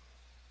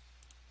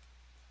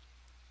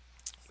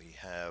 We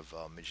have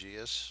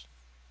Mejias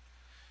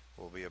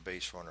will be a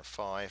base runner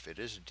 5. It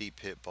is a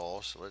deep hit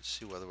ball, so let's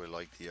see whether we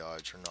like the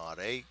odds or not.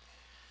 8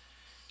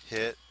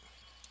 hit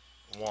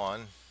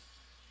 1.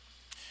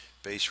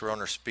 Base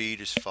runner speed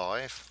is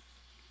 5.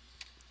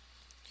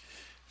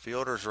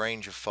 Fielder's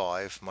range of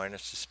 5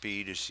 minus the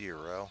speed is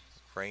 0.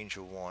 Range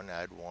of 1,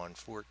 add 1.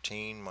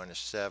 14 minus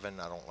 7.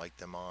 I don't like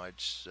them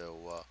odds,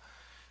 so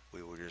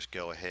we will just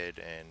go ahead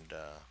and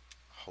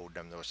hold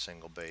them to a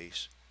single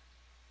base.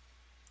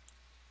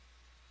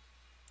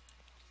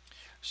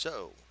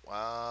 So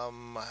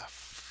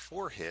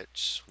 4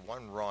 hits,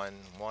 1 run,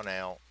 1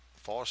 out.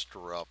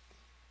 Foster up.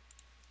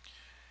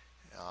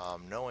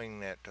 Knowing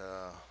that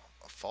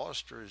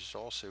Foster is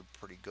also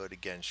pretty good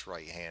against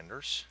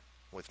right-handers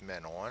with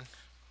men on.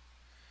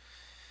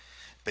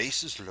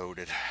 Bases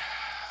loaded.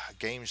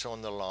 Game's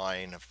on the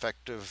line.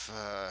 Effective.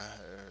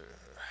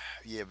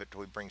 Yeah, but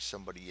we bring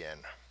somebody in.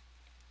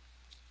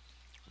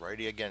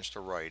 Righty against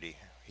a righty.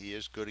 He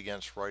is good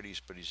against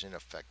righties, but he's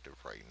ineffective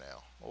right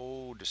now.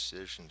 Oh,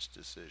 decisions,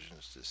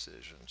 decisions,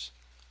 decisions.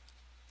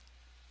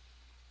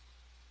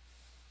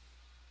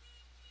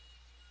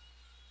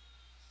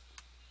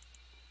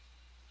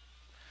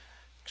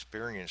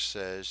 Experience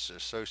says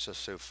Sosa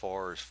so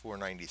far is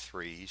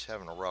 493. He's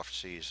having a rough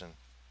season.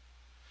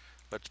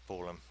 Let's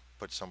pull him.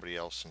 Put somebody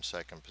else in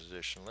second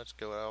position. Let's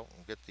go out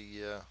and get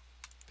the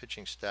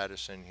pitching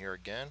status in here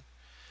again.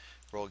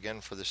 Roll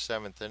again for the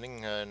seventh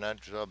inning, and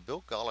that's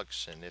Bill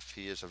Gullickson if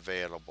he is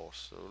available.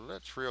 So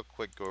let's real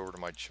quick go over to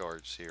my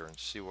charts here and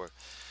see what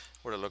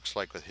it looks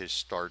like with his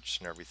starts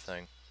and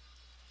everything.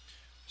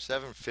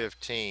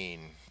 715,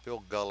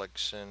 Bill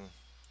Gullickson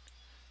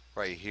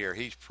right here.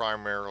 He's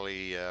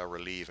primarily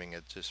relieving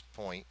at this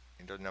point.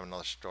 He doesn't have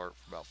another start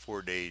for about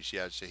 4 days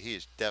yet, so he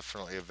is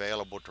definitely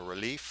available to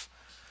relief.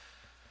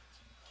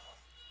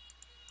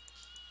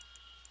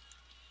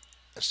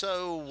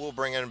 So we'll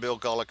bring in Bill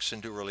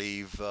Gullickson to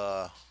relieve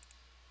the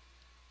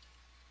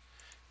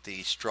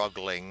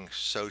struggling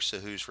Sosa,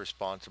 who's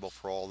responsible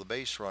for all the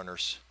base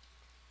runners.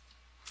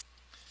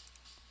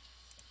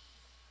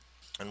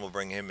 And we'll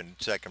bring him in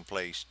second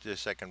place, the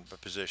second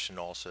position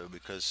also,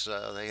 because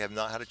they have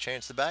not had a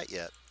chance to bat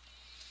yet.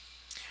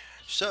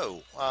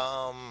 So,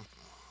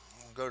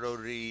 go to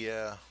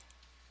the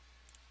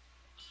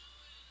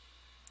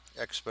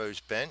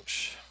Expos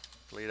bench,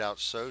 lead out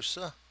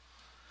Sosa.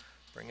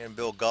 Bring in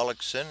Bill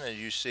Gullickson. As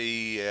you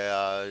see,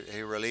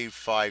 he relieved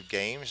 5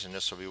 games, and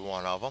this will be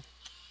one of them.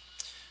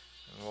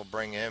 And we'll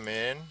bring him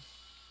in,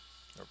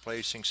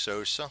 replacing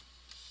Sosa.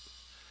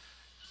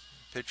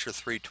 Pitcher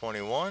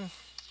 321.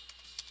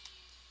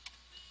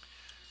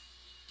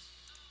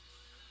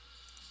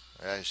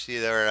 I see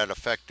there that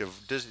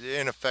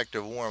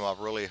ineffective warm-up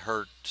really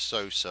hurt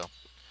Sosa.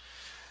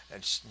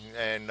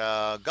 And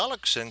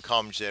Gullickson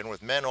comes in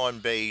with men on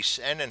base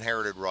and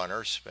inherited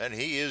runners, and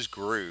he is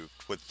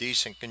grooved with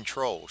decent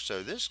control.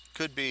 So this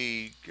could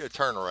be a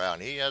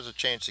turnaround. He has a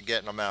chance of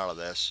getting them out of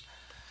this.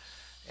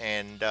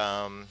 And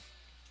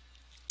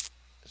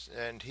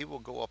he will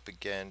go up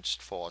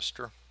against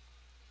Foster.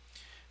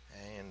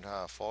 And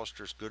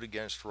Foster's good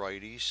against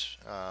righties,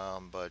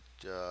 but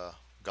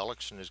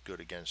Gullickson is good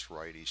against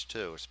righties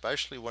too,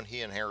 especially when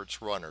he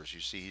inherits runners. You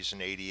see he's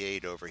an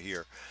 88 over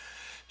here.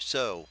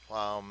 So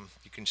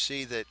you can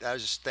see that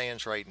as it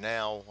stands right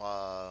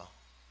now,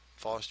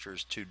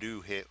 Foster's to-do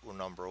hit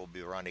number will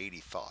be around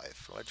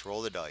 85. Let's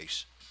roll the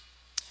dice.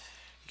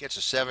 He gets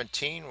a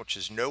 17, which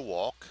is no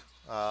walk,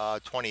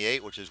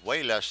 28, which is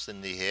way less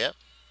than the hit,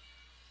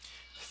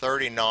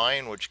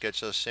 39, which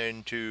gets us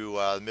into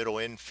middle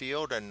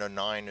infield, and the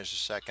 9 is a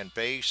second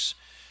base,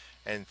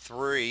 and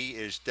 3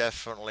 is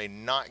definitely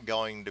not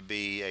going to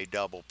be a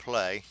double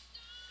play.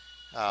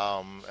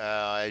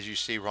 As you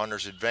see,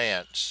 runners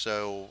advance,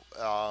 so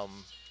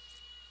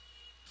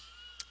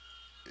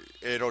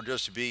it'll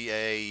just be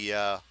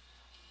a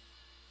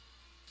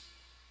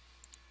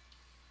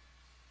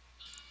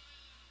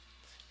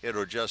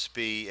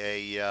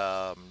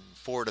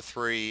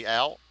 4-3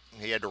 out.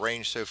 He had to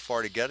range so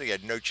far to get it. He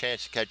had no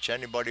chance to catch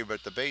anybody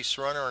but the base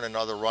runner, and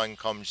another run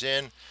comes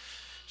in.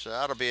 So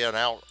that'll be an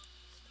out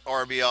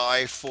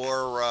RBI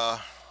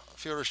for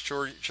fielder's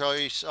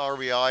choice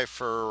RBI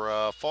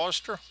for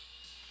Foster.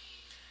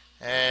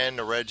 And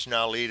the Reds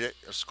now lead it,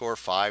 a score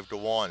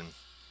 5-1.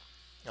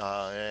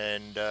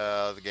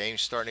 The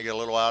game's starting to get a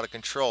little out of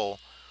control.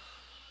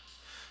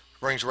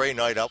 Brings Ray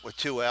Knight up with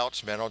 2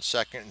 outs, men on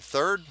second and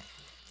third,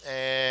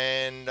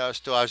 and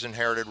still has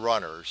inherited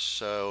runners.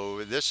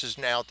 So this is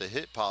now the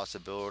hit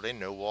possibility.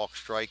 No walk,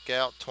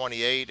 strikeout.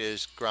 28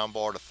 is ground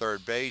ball to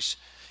third base,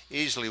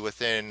 easily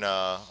within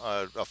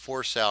a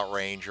force out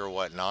range or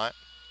whatnot.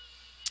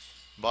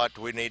 But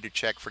we need to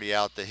check for the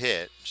out to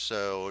hit,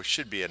 so it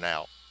should be an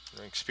out.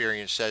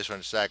 Experience says when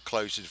it's that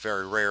close, it's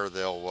very rare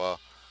they'll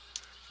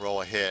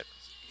roll a hit.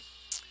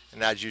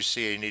 And as you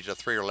see, he needs a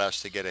 3 or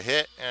less to get a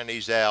hit, and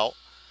he's out.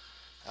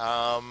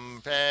 As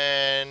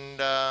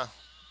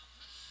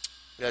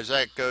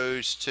that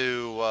goes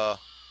to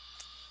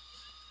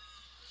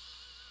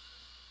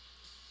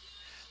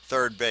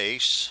third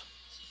base,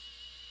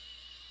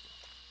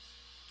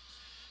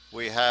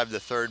 we have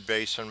the third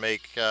baseman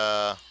make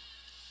an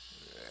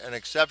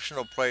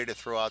exceptional play to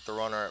throw out the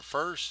runner at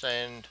first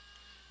and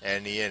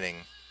the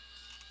inning.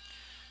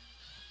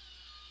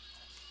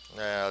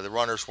 The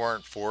runners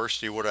weren't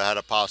forced. He would have had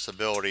a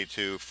possibility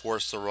to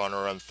force the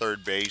runner on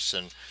third base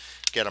and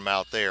get him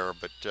out there,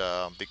 but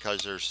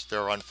because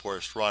they're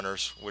unforced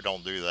runners, we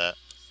don't do that.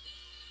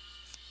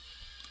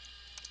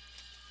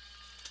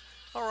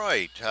 All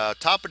right,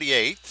 top of the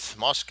 8th,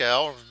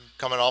 Moscow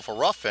coming off a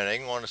rough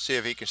inning. Want to see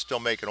if he can still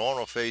make it on.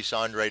 We'll face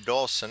Andre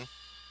Dawson.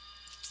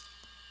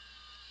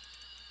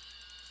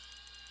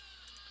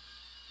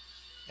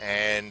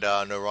 And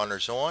no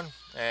runners on,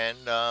 and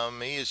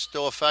he is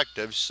still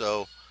effective,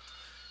 so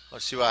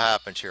let's see what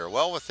happens here.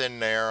 Well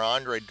within there.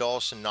 Andre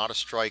Dawson, not a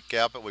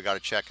strikeout, but we got to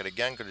check it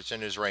again because it's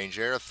in his range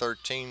there.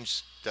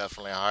 13's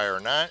definitely higher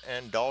than that,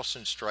 and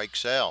Dawson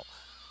strikes out.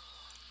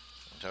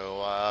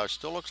 So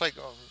still looks like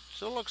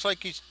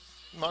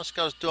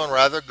Moscow's doing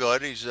rather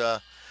good. He's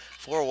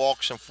 4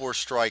 walks and 4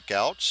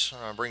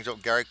 strikeouts. Brings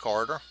up Gary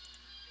Carter.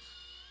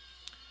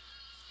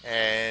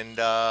 And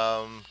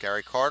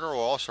Gary Carter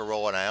will also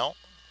roll it out.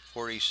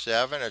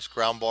 47, it's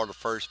ground ball to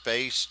first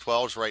base.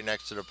 12's right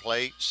next to the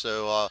plate,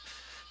 so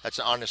that's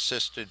an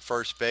unassisted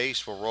first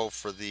base. We'll roll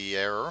for the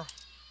error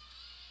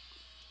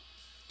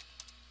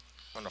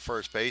on the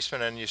first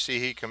baseman, and you see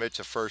he commits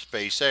a first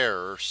base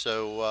error.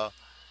 So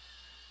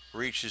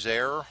reaches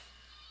error,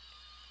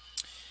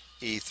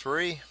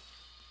 E3,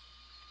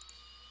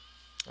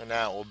 and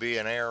that will be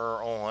an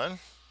error on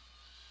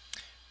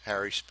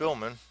Harry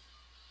Spillman.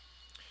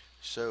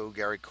 So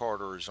Gary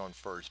Carter is on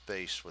first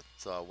base with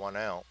one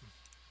out.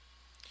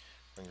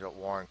 Brings up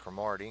Warren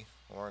Cromartie.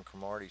 Warren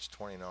Cromartie's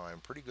 29.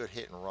 Pretty good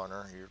hit and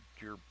runner.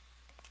 You're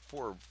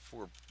four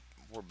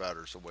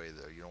batters away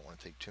though. You don't want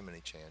to take too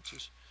many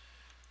chances.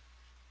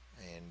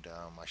 And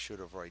I should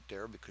have right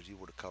there because he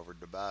would have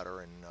covered the batter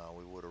and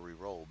we would have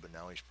re-rolled. But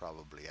now he's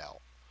probably out.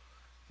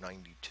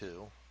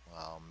 92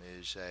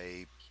 is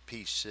a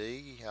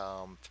PC.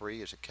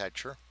 3 is a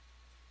catcher.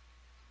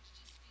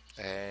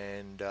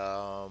 And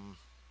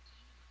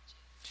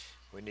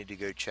we need to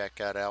go check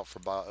that out for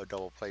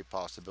double play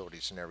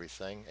possibilities and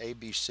everything.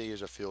 ABC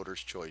is a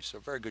fielder's choice. So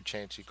a very good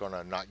chance he's going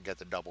to not get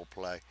the double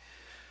play.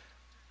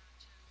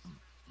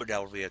 But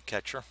that would be a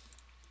catcher.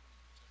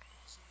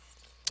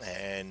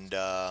 And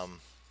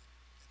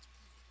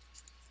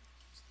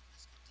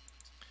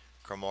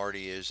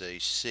Cromartie is a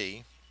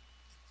C.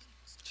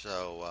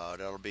 So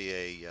that'll be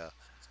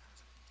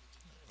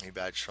he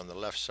bats from the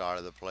left side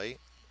of the plate.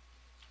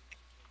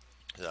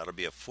 That'll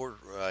be a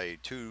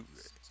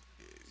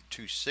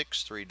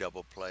 2-6-3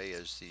 double play,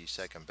 as the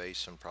second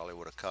baseman probably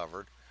would have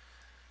covered.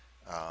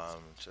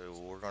 So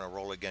we're going to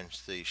roll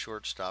against the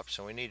shortstop.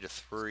 So we need a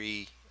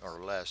 3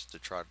 or less to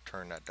try to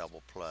turn that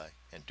double play,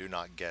 and do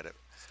not get it.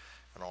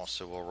 And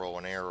also we'll roll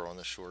an error on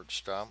the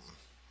shortstop.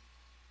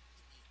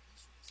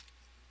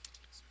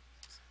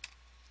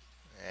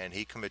 And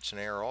he commits an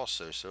error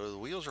also. So the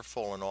wheels are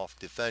falling off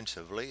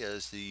defensively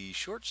as the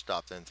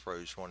shortstop then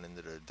throws one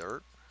into the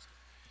dirt.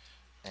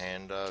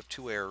 And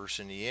 2 errors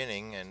in the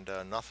inning, and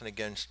nothing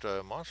against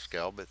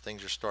Moscow, but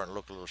things are starting to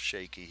look a little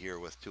shaky here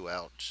with 2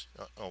 outs,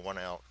 1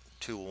 out,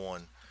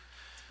 2-1.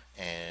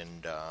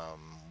 And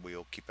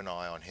we'll keep an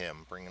eye on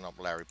him. Bringing up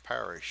Larry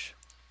Parrish.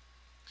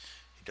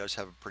 He does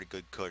have a pretty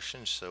good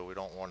cushion, so we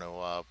don't want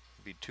to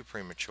be too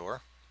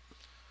premature.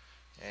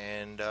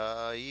 And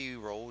he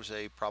rolls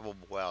a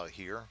probable out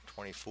here.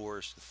 24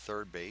 is the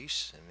third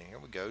base, and here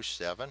we go,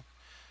 7.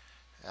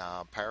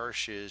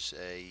 Parrish is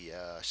a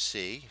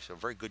C, so a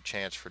very good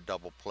chance for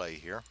double play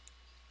here.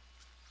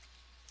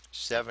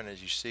 7,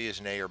 as you see, is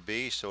an A or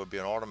B, so it would be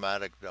an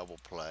automatic double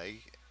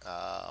play.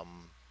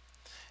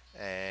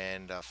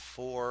 And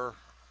 4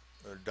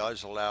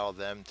 does allow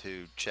them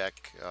to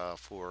check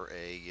for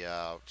a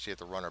see if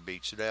the runner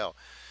beats it out.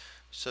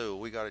 So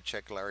we got to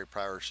check Larry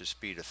Parrish's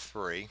speed of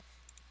 3.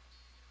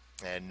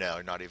 And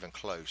no, not even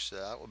close. So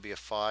that would be a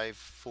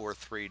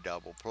 5-4-3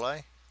 double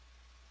play.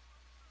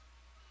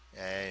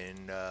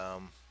 And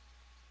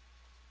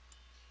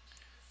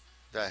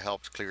that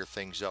helps clear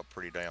things up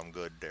pretty damn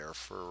good there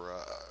for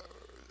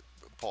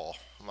Paul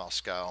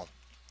Moscow.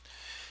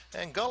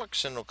 And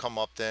Gullickson will come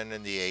up then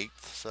in the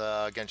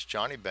 8th against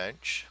Johnny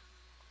Bench.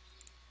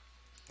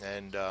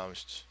 And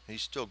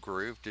he's still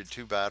grooved. Did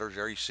 2 batters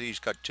there. You see he's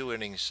got 2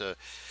 innings, so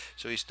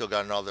he's still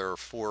got another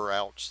 4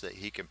 outs that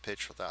he can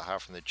pitch without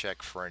having to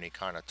check for any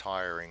kind of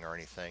tiring or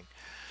anything.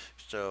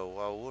 So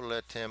we'll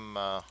let him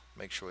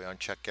make sure we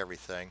uncheck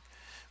everything.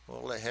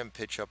 We'll let him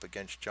pitch up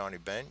against Johnny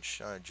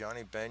Bench.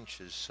 Johnny Bench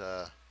is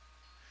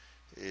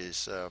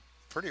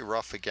pretty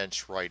rough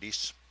against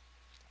righties.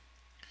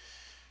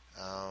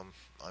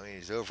 I mean,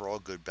 he's overall a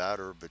good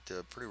batter, but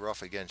pretty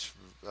rough against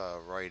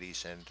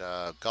righties. And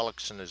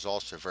Gullickson is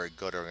also very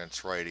good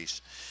against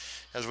righties.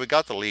 As we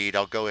got the lead,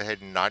 I'll go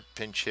ahead and not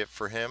pinch hit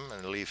for him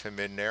and leave him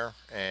in there.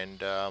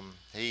 And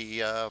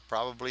he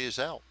probably is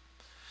out.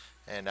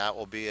 And that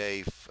will be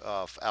a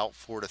out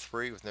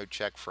 4-3 with no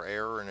check for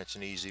error, and it's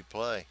an easy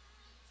play.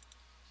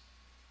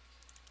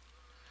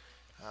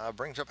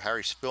 Brings up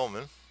Harry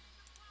Spillman.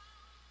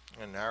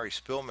 And Harry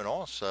Spillman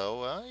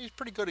also, he's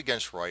pretty good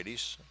against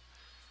righties.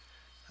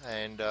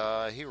 And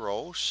he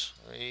rolls.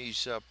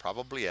 He's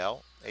probably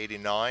out.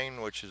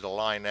 89, which is a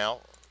line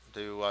out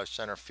to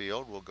center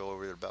field. We'll go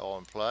over the ball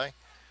and play.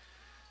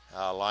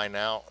 Line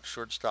out,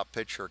 shortstop,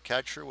 pitcher,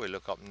 catcher. We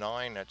look up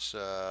 9. That's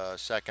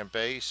second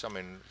base. I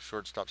mean,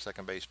 shortstop,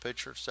 second base,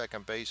 pitcher,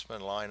 second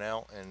baseman, line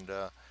out, and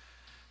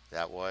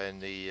that way in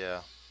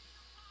the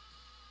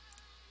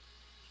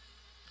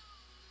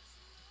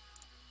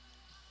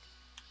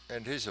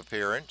and his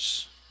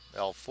appearance,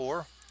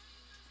 L4,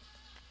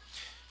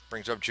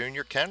 brings up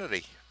Junior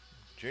Kennedy.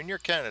 Junior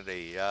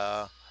Kennedy,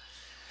 not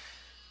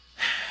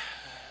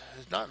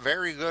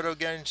very good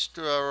against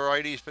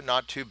righties, but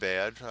not too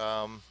bad.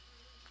 And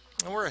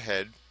we're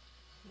ahead.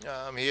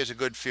 He is a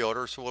good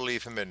fielder, so we'll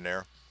leave him in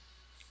there.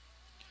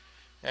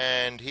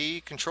 And he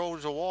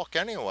controls a walk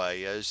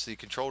anyway, as the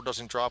control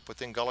doesn't drop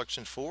within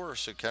Gullickson's 4.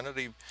 So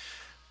Kennedy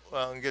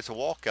gets a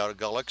walk out of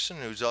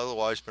Gullickson, who's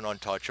otherwise been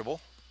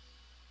untouchable.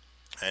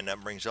 And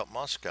that brings up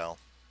Moscow.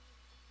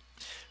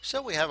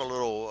 So we have a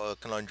little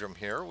conundrum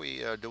here.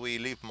 Do we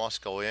leave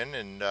Moscow in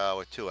and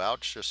with 2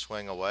 outs, just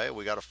swing away?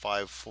 We got a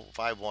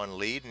 5-1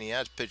 lead, and he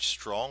has pitched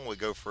strong. We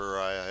go for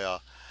a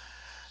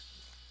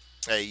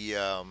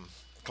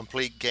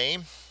complete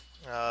game.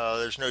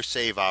 There's no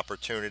save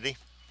opportunity.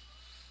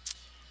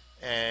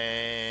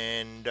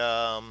 And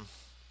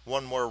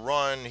one more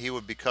run, he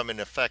would become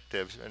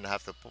ineffective and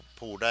have to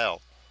pulled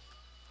out.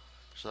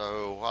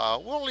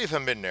 So we'll leave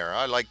him in there.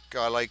 I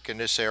like in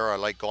this era. I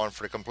like going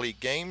for the complete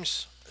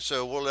games.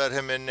 So we'll let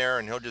him in there,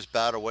 and he'll just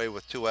bat away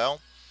with two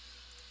out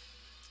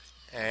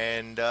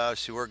and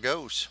see where it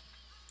goes.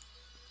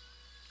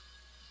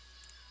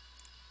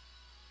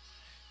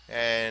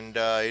 And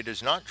he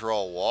does not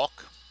draw a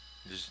walk.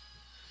 It is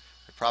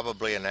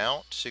probably an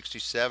out.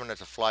 67.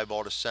 That's a fly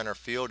ball to center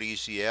field.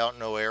 Easy out.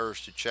 No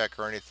errors to check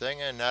or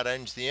anything, and that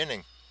ends the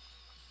inning.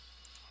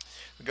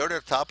 We go to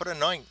the top of the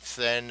ninth,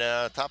 and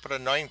top of the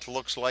ninth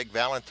looks like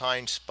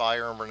Valentine,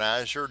 Spire, and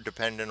Renazzer,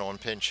 depending on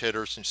pinch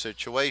hitters and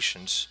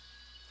situations.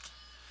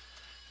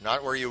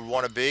 Not where you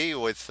want to be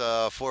with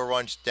 4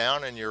 runs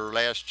down in your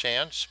last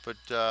chance, but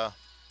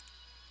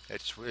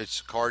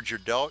it's cards you're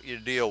dealt. You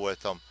deal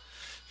with them.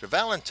 So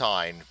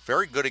Valentine,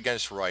 very good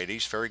against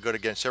righties, very good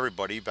against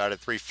everybody. About a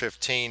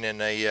 315 in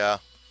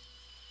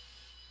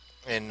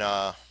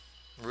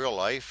real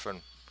life,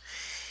 and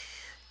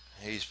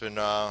he's been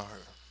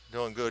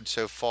doing good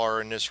so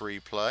far in this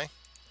replay.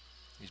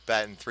 He's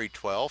batting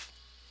 312,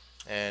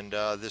 and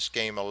this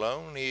game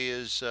alone, he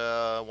is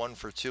 1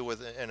 for 2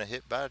 with and a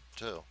hit bat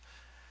too.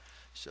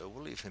 So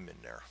we'll leave him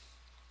in there.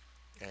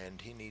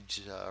 And he needs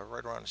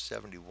right around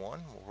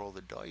 71. We'll roll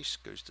the dice.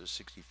 Goes to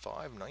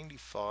 65,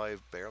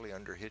 95, barely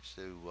under hits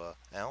to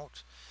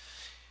out.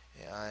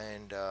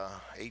 And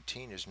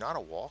 18 is not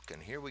a walk.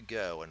 And here we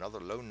go, another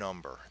low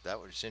number.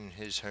 That was in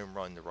his home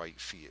run, the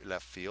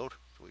left field.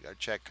 So we got to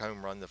check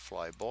home run, the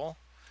fly ball.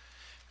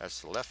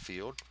 That's the left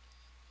field.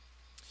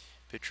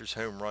 Pitcher's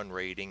home run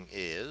rating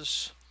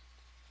is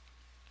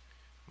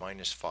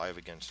 -5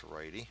 against the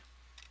righty.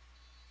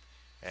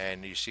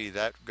 And you see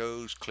that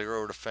goes clear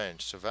over the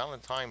fence. So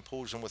Valentine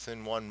pulls him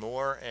within one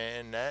more,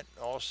 and that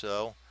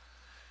also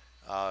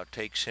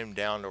takes him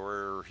down to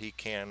where he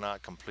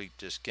cannot complete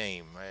this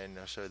game.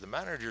 And so the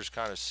manager's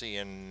kind of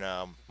seeing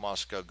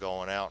Moscow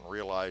going out and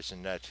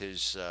realizing that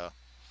his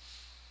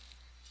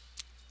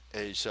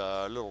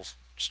little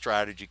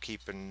strategy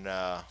keeping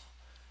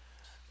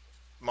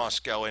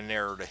Moscow in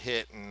there to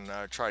hit and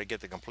try to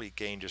get the complete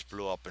game just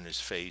blew up in his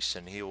face,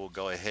 and he will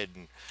go ahead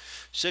and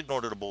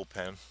signal to the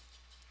bullpen.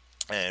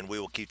 And we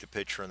will keep the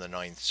pitcher in the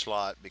ninth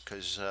slot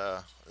because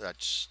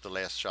that's the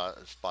last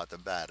spot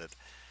that batted.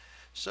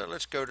 So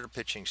let's go to the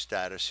pitching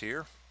status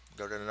here.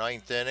 Go to the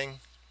ninth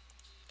inning.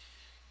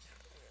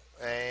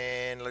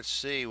 And let's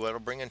see what'll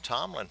bring in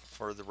Tomlin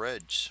for the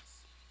Reds.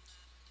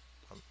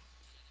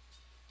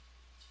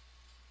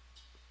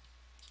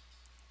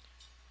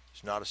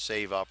 It's not a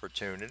save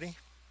opportunity.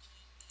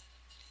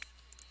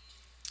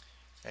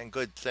 And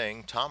good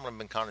thing, Tomlin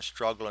been kind of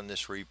struggling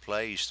this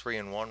replay. He's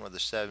 3-1 with a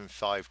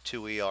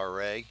 7.52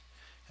 ERA,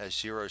 has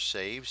 0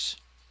 saves.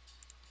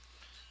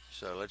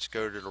 So let's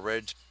go to the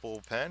Reds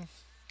bullpen.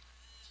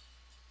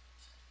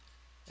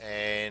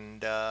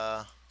 And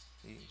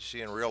you see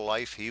in real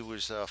life he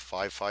was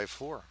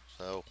 5.54.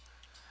 So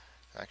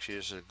actually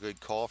this is a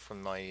good call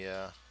from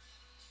my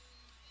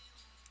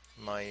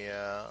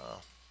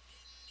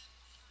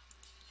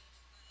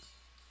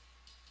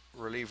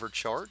reliever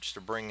charts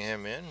to bring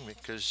him in,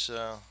 because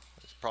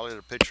it's probably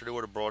the pitcher that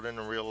would have brought in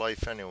real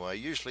life anyway.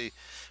 Usually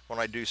when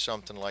I do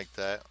something like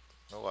that,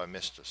 oh, I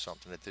missed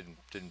something that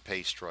didn't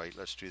paste right.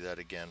 Let's do that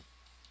again.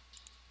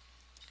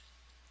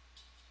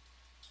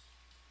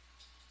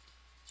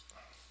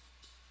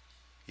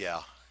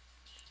 Yeah,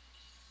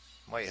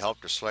 might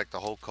help to select the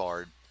whole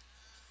card.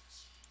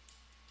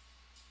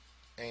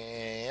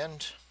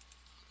 And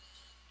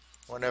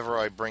whenever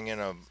I bring in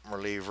a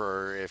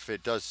reliever, if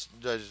it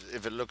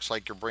if it looks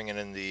like you're bringing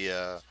in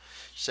the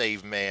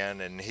save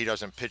man and he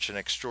doesn't pitch an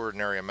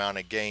extraordinary amount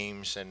of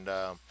games and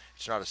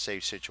it's not a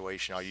save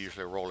situation, I'll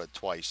usually roll it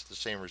twice. The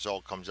same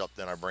result comes up,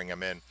 then I bring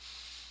him in.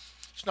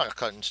 It's not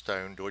cut in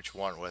stone. Do what you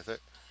want with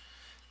it.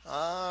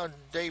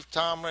 Dave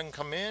Tomlin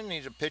come in.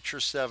 He's a pitcher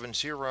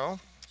 7-0.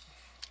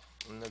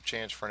 No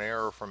chance for an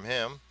error from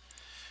him.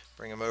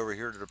 Bring him over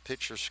here to the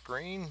pitcher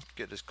screen.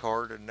 Get his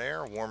card in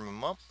there. Warm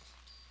him up.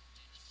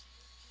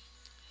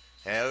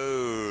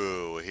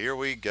 Oh, here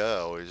we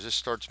go. As this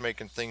starts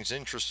making things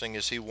interesting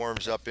as he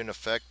warms up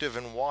ineffective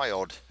and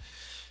wild.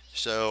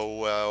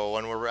 So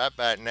when we're at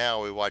bat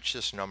now, we watch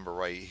this number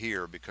right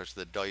here because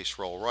the dice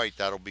roll right.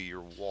 That'll be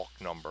your walk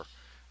number.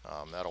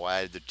 That'll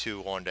add the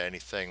 2 onto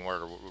anything where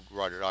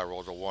the I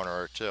rolls a 1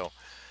 or a 2.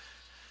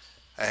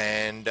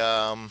 And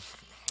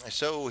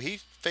so he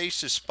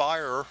faces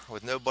Spire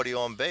with nobody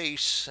on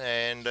base,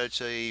 and it's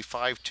a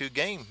 5-2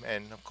 game.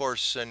 And of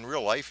course, in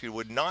real life, you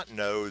would not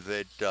know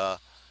that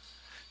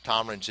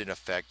Tomlin's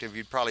ineffective.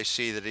 You'd probably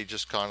see that he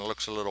just kind of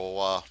looks a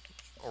little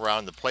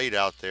around the plate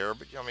out there.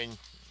 But I mean,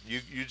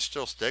 you'd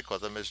still stick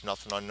with him. It's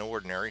nothing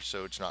unordinary.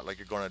 So it's not like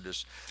you're going to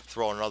just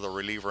throw another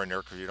reliever in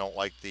there because you don't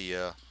like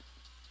the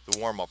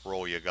warm-up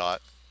role you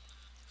got.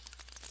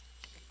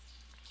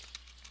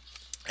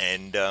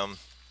 And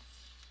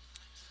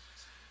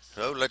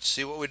so let's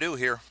see what we do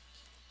here.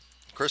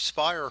 Chris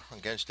Spire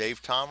against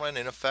Dave Tomlin,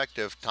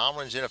 ineffective.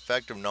 Tomlin's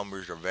ineffective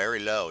numbers are very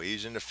low.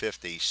 He's in the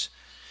 50s.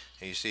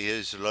 You see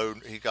his low,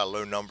 he got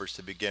low numbers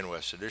to begin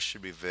with, so this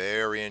should be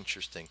very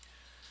interesting.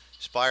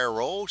 Spire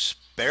rolls,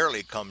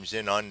 barely comes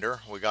in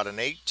under. We got an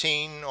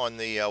 18 on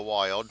the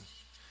wild.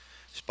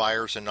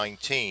 Spire's a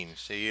 19.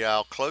 See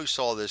how close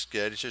all this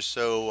gets, just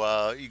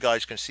so you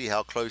guys can see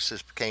how close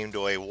this came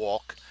to a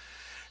walk.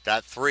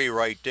 That 3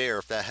 right there,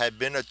 if that had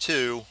been a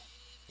 2,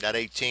 that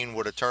 18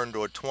 would have turned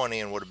to a 20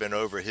 and would have been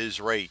over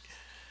his rate.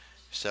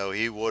 So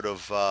he would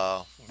have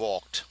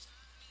walked.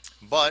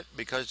 But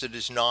because it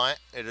is not,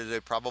 it is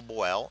a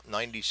probable out.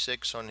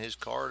 96 on his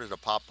card. It'll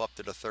pop up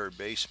to the third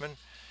baseman.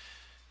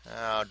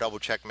 Double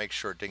check, make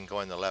sure it didn't go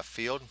in the left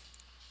field.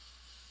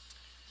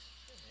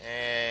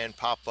 And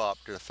pop up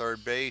to the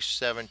third base.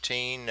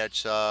 17.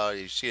 That's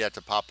you see that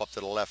to pop up to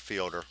the left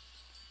fielder.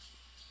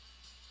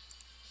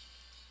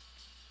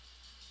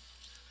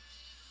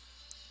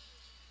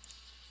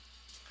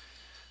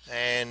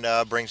 And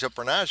brings up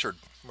Bernazard.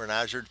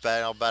 Bernazard's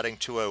batting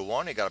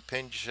 201. He got a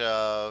pinch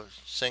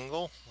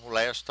single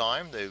last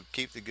time to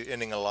keep the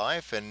inning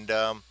alive, and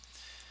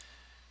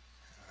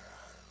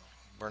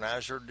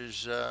Bernazard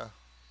has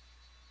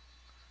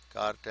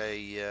got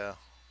a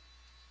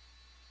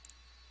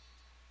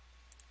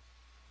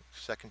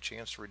second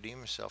chance to redeem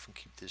himself and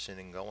keep this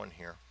inning going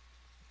here.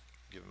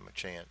 Give him a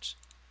chance.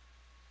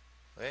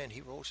 And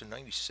he rolls a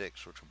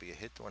 96, which will be a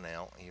hit to an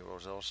out. He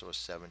rolls also a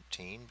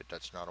 17, but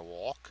that's not a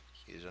walk.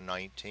 He's a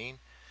 19.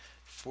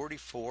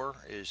 44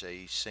 is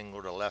a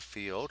single to left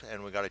field,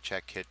 and we got a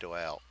check hit to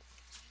out.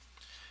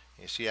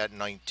 You see at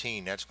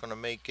 19, that's going to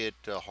make it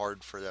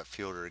hard for that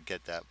fielder to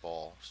get that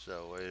ball,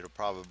 so it'll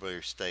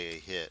probably stay a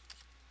hit.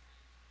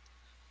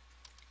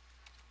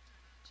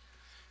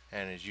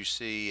 And as you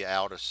see,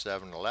 out of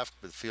 7 to left,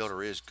 but the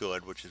fielder is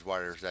good, which is why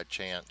there's that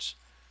chance.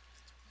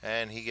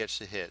 And he gets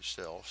the hit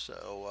still.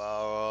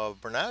 So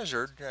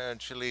Bernazard,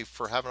 actually,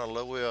 for having a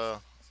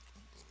low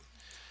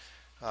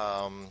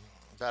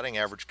batting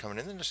average coming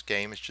in this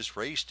game, has just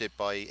raised it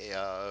by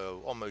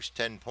almost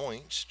 10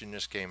 points in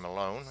this game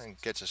alone, and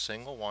gets a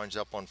single, winds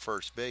up on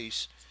first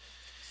base.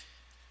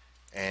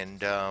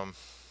 And we're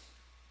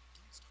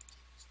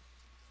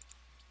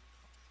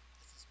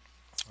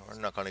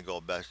not going to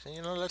go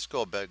let's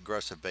go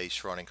aggressive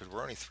base running, because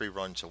we're only 3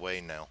 runs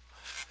away now.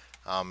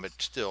 But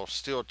still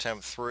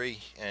attempt 3,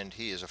 and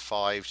he is a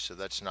 5, so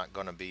that's not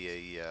going to be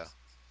a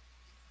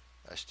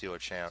steal a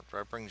chance.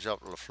 That brings up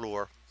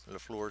LaFleur.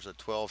 LaFleur's a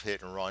 12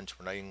 hit and runs.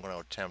 We're not even going to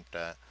attempt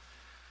that.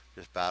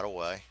 Just bat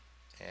away.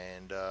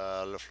 And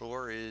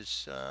LaFleur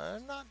is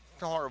not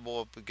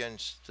horrible up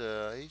against.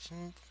 He's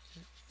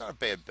not a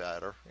bad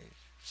batter.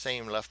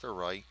 Same left or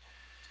right.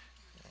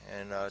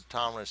 And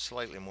Tomlin is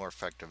slightly more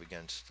effective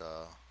against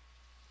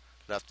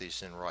lefties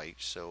than right.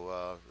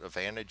 So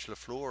advantage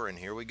LaFleur, and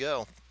here we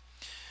go.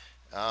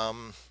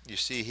 You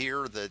see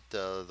here that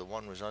the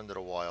one was under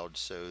the wild,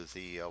 so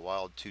the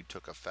wild 2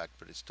 took effect,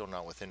 but it's still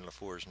not within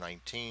LaFleur's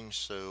 19,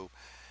 so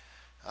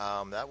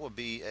that will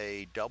be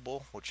a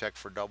double. We'll check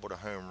for double to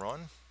home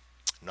run.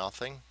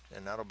 Nothing,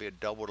 and that'll be a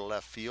double to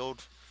left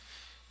field.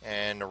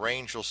 And the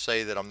range will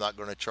say that I'm not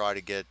going to try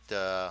to get,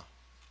 not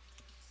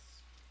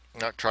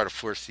try to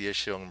force the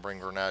issue and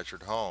bring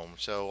Bernazard home.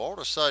 So all of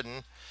a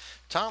sudden,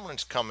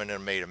 Tomlin's come in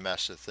and made a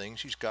mess of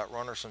things. He's got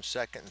runners on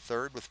second and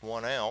third with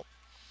 1 out.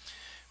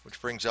 Which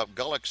brings up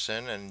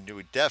Gullickson, and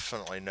we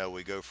definitely know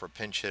we go for a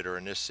pinch hitter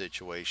in this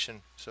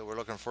situation. So we're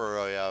looking for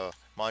a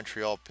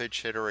Montreal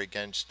pitch hitter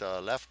against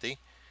lefty,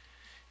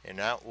 and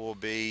that will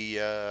be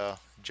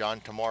John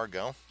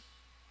Tamargo.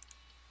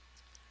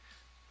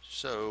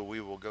 So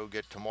we will go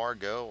get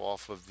Tamargo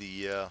off of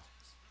the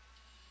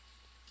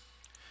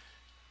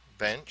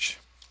bench.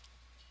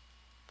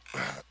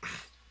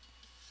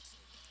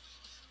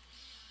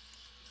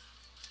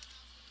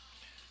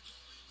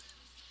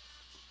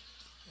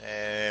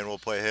 And we'll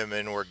put him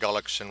in where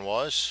Gullickson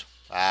was.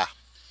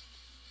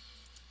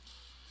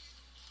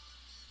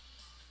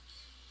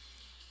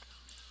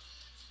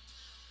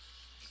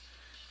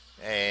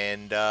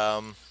 And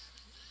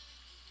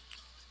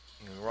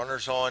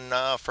runners on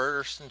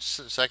first and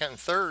second and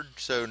third,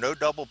 so no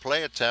double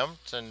play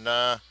attempt. And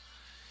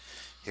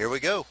here we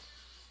go.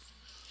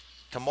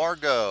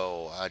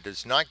 Tamargo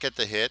does not get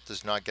the hit,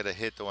 does not get a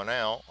hit to an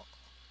out.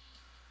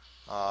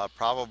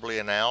 Probably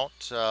an out.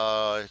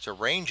 It's a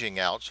ranging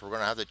out, so we're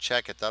going to have to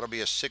check it. That'll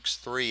be a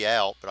 6-3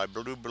 out, but I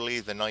do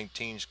believe the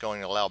 19 is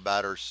going to allow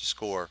batters to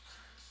score.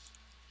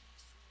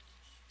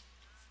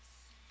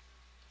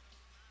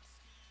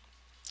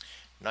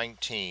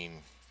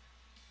 '19.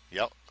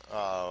 Yep.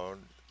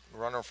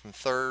 Runner from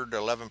third,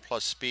 11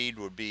 plus speed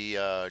would be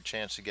a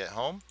chance to get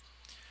home.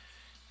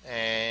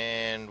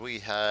 And we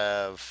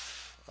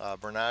have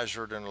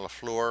Bernazard and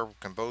LaFleur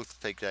can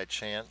both take that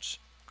chance.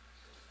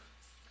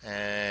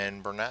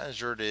 And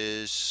Bernazard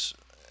is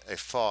a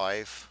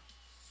 5.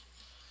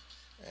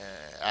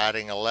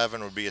 Adding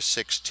 11 would be a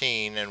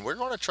 16, and we're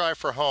going to try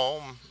for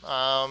home.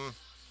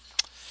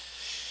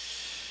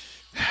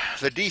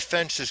 The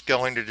defense is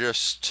going to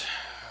just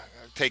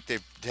take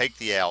the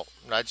out.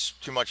 That's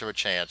too much of a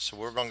chance. So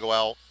we're going to go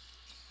out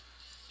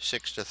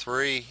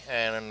 6-3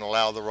 and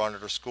allow the runner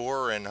to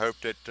score and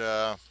hope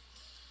that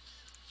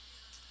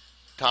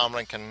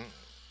Tomlin can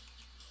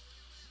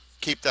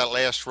keep that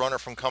last runner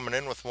from coming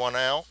in with one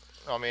out.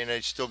 I mean, they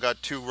still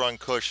got 2 run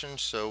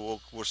cushions, so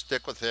we'll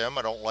stick with him.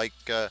 I don't like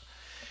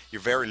you're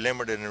very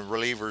limited in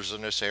relievers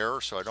in this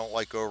era, so I don't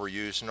like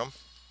overusing them.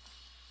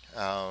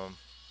 Um,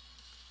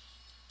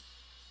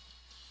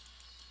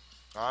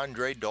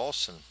 Andre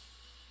Dawson,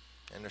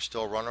 and there's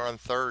still a runner on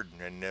third,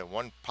 and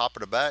one pop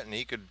of the bat, and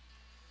he could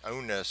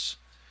own this,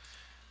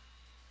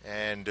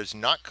 and does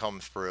not come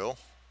through.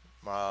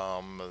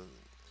 Um,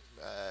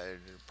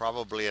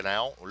 Probably an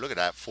out. Look at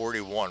that,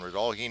 41 was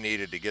all he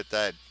needed to get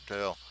that.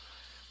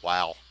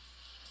 Wow.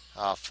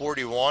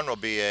 41 will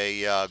be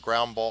a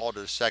ground ball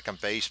to the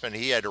second baseman.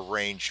 He had to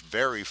range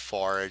very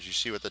far, as you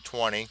see with the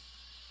 20.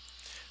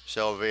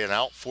 So it'll be an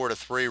out,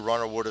 4-3.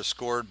 Runner would have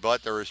scored,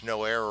 but there is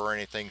no error or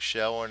anything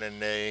showing,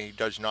 and he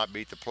does not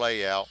beat the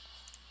play out.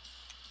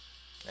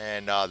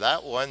 And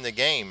that won the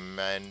game.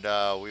 And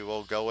we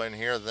will go in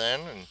here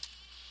then and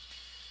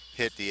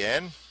hit the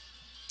end.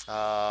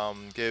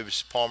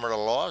 Gives Palmer the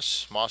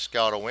loss,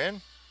 Moscow to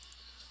win.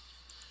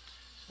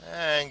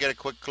 And get a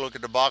quick look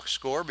at the box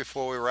score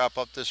before we wrap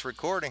up this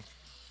recording.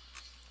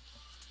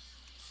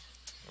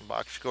 The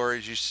box score,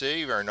 as you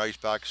see, very nice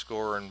box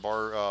score and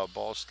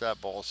ball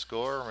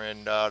score,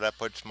 and that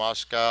puts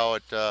Moscow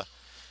at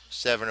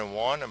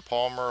 7-1, and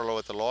Palmer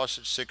with the loss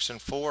at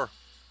 6-4.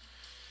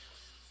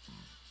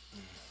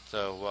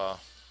 So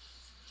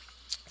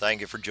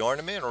thank you for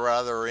joining me in a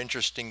rather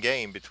interesting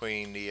game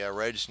between the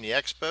Reds and the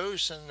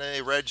Expos, and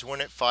the Reds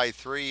win it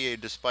 5-3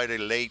 despite a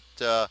late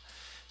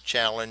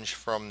challenge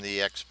from the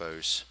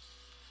Expos.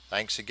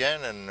 Thanks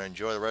again, and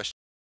enjoy the rest